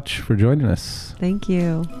you so much for joining us. Thank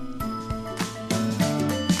you.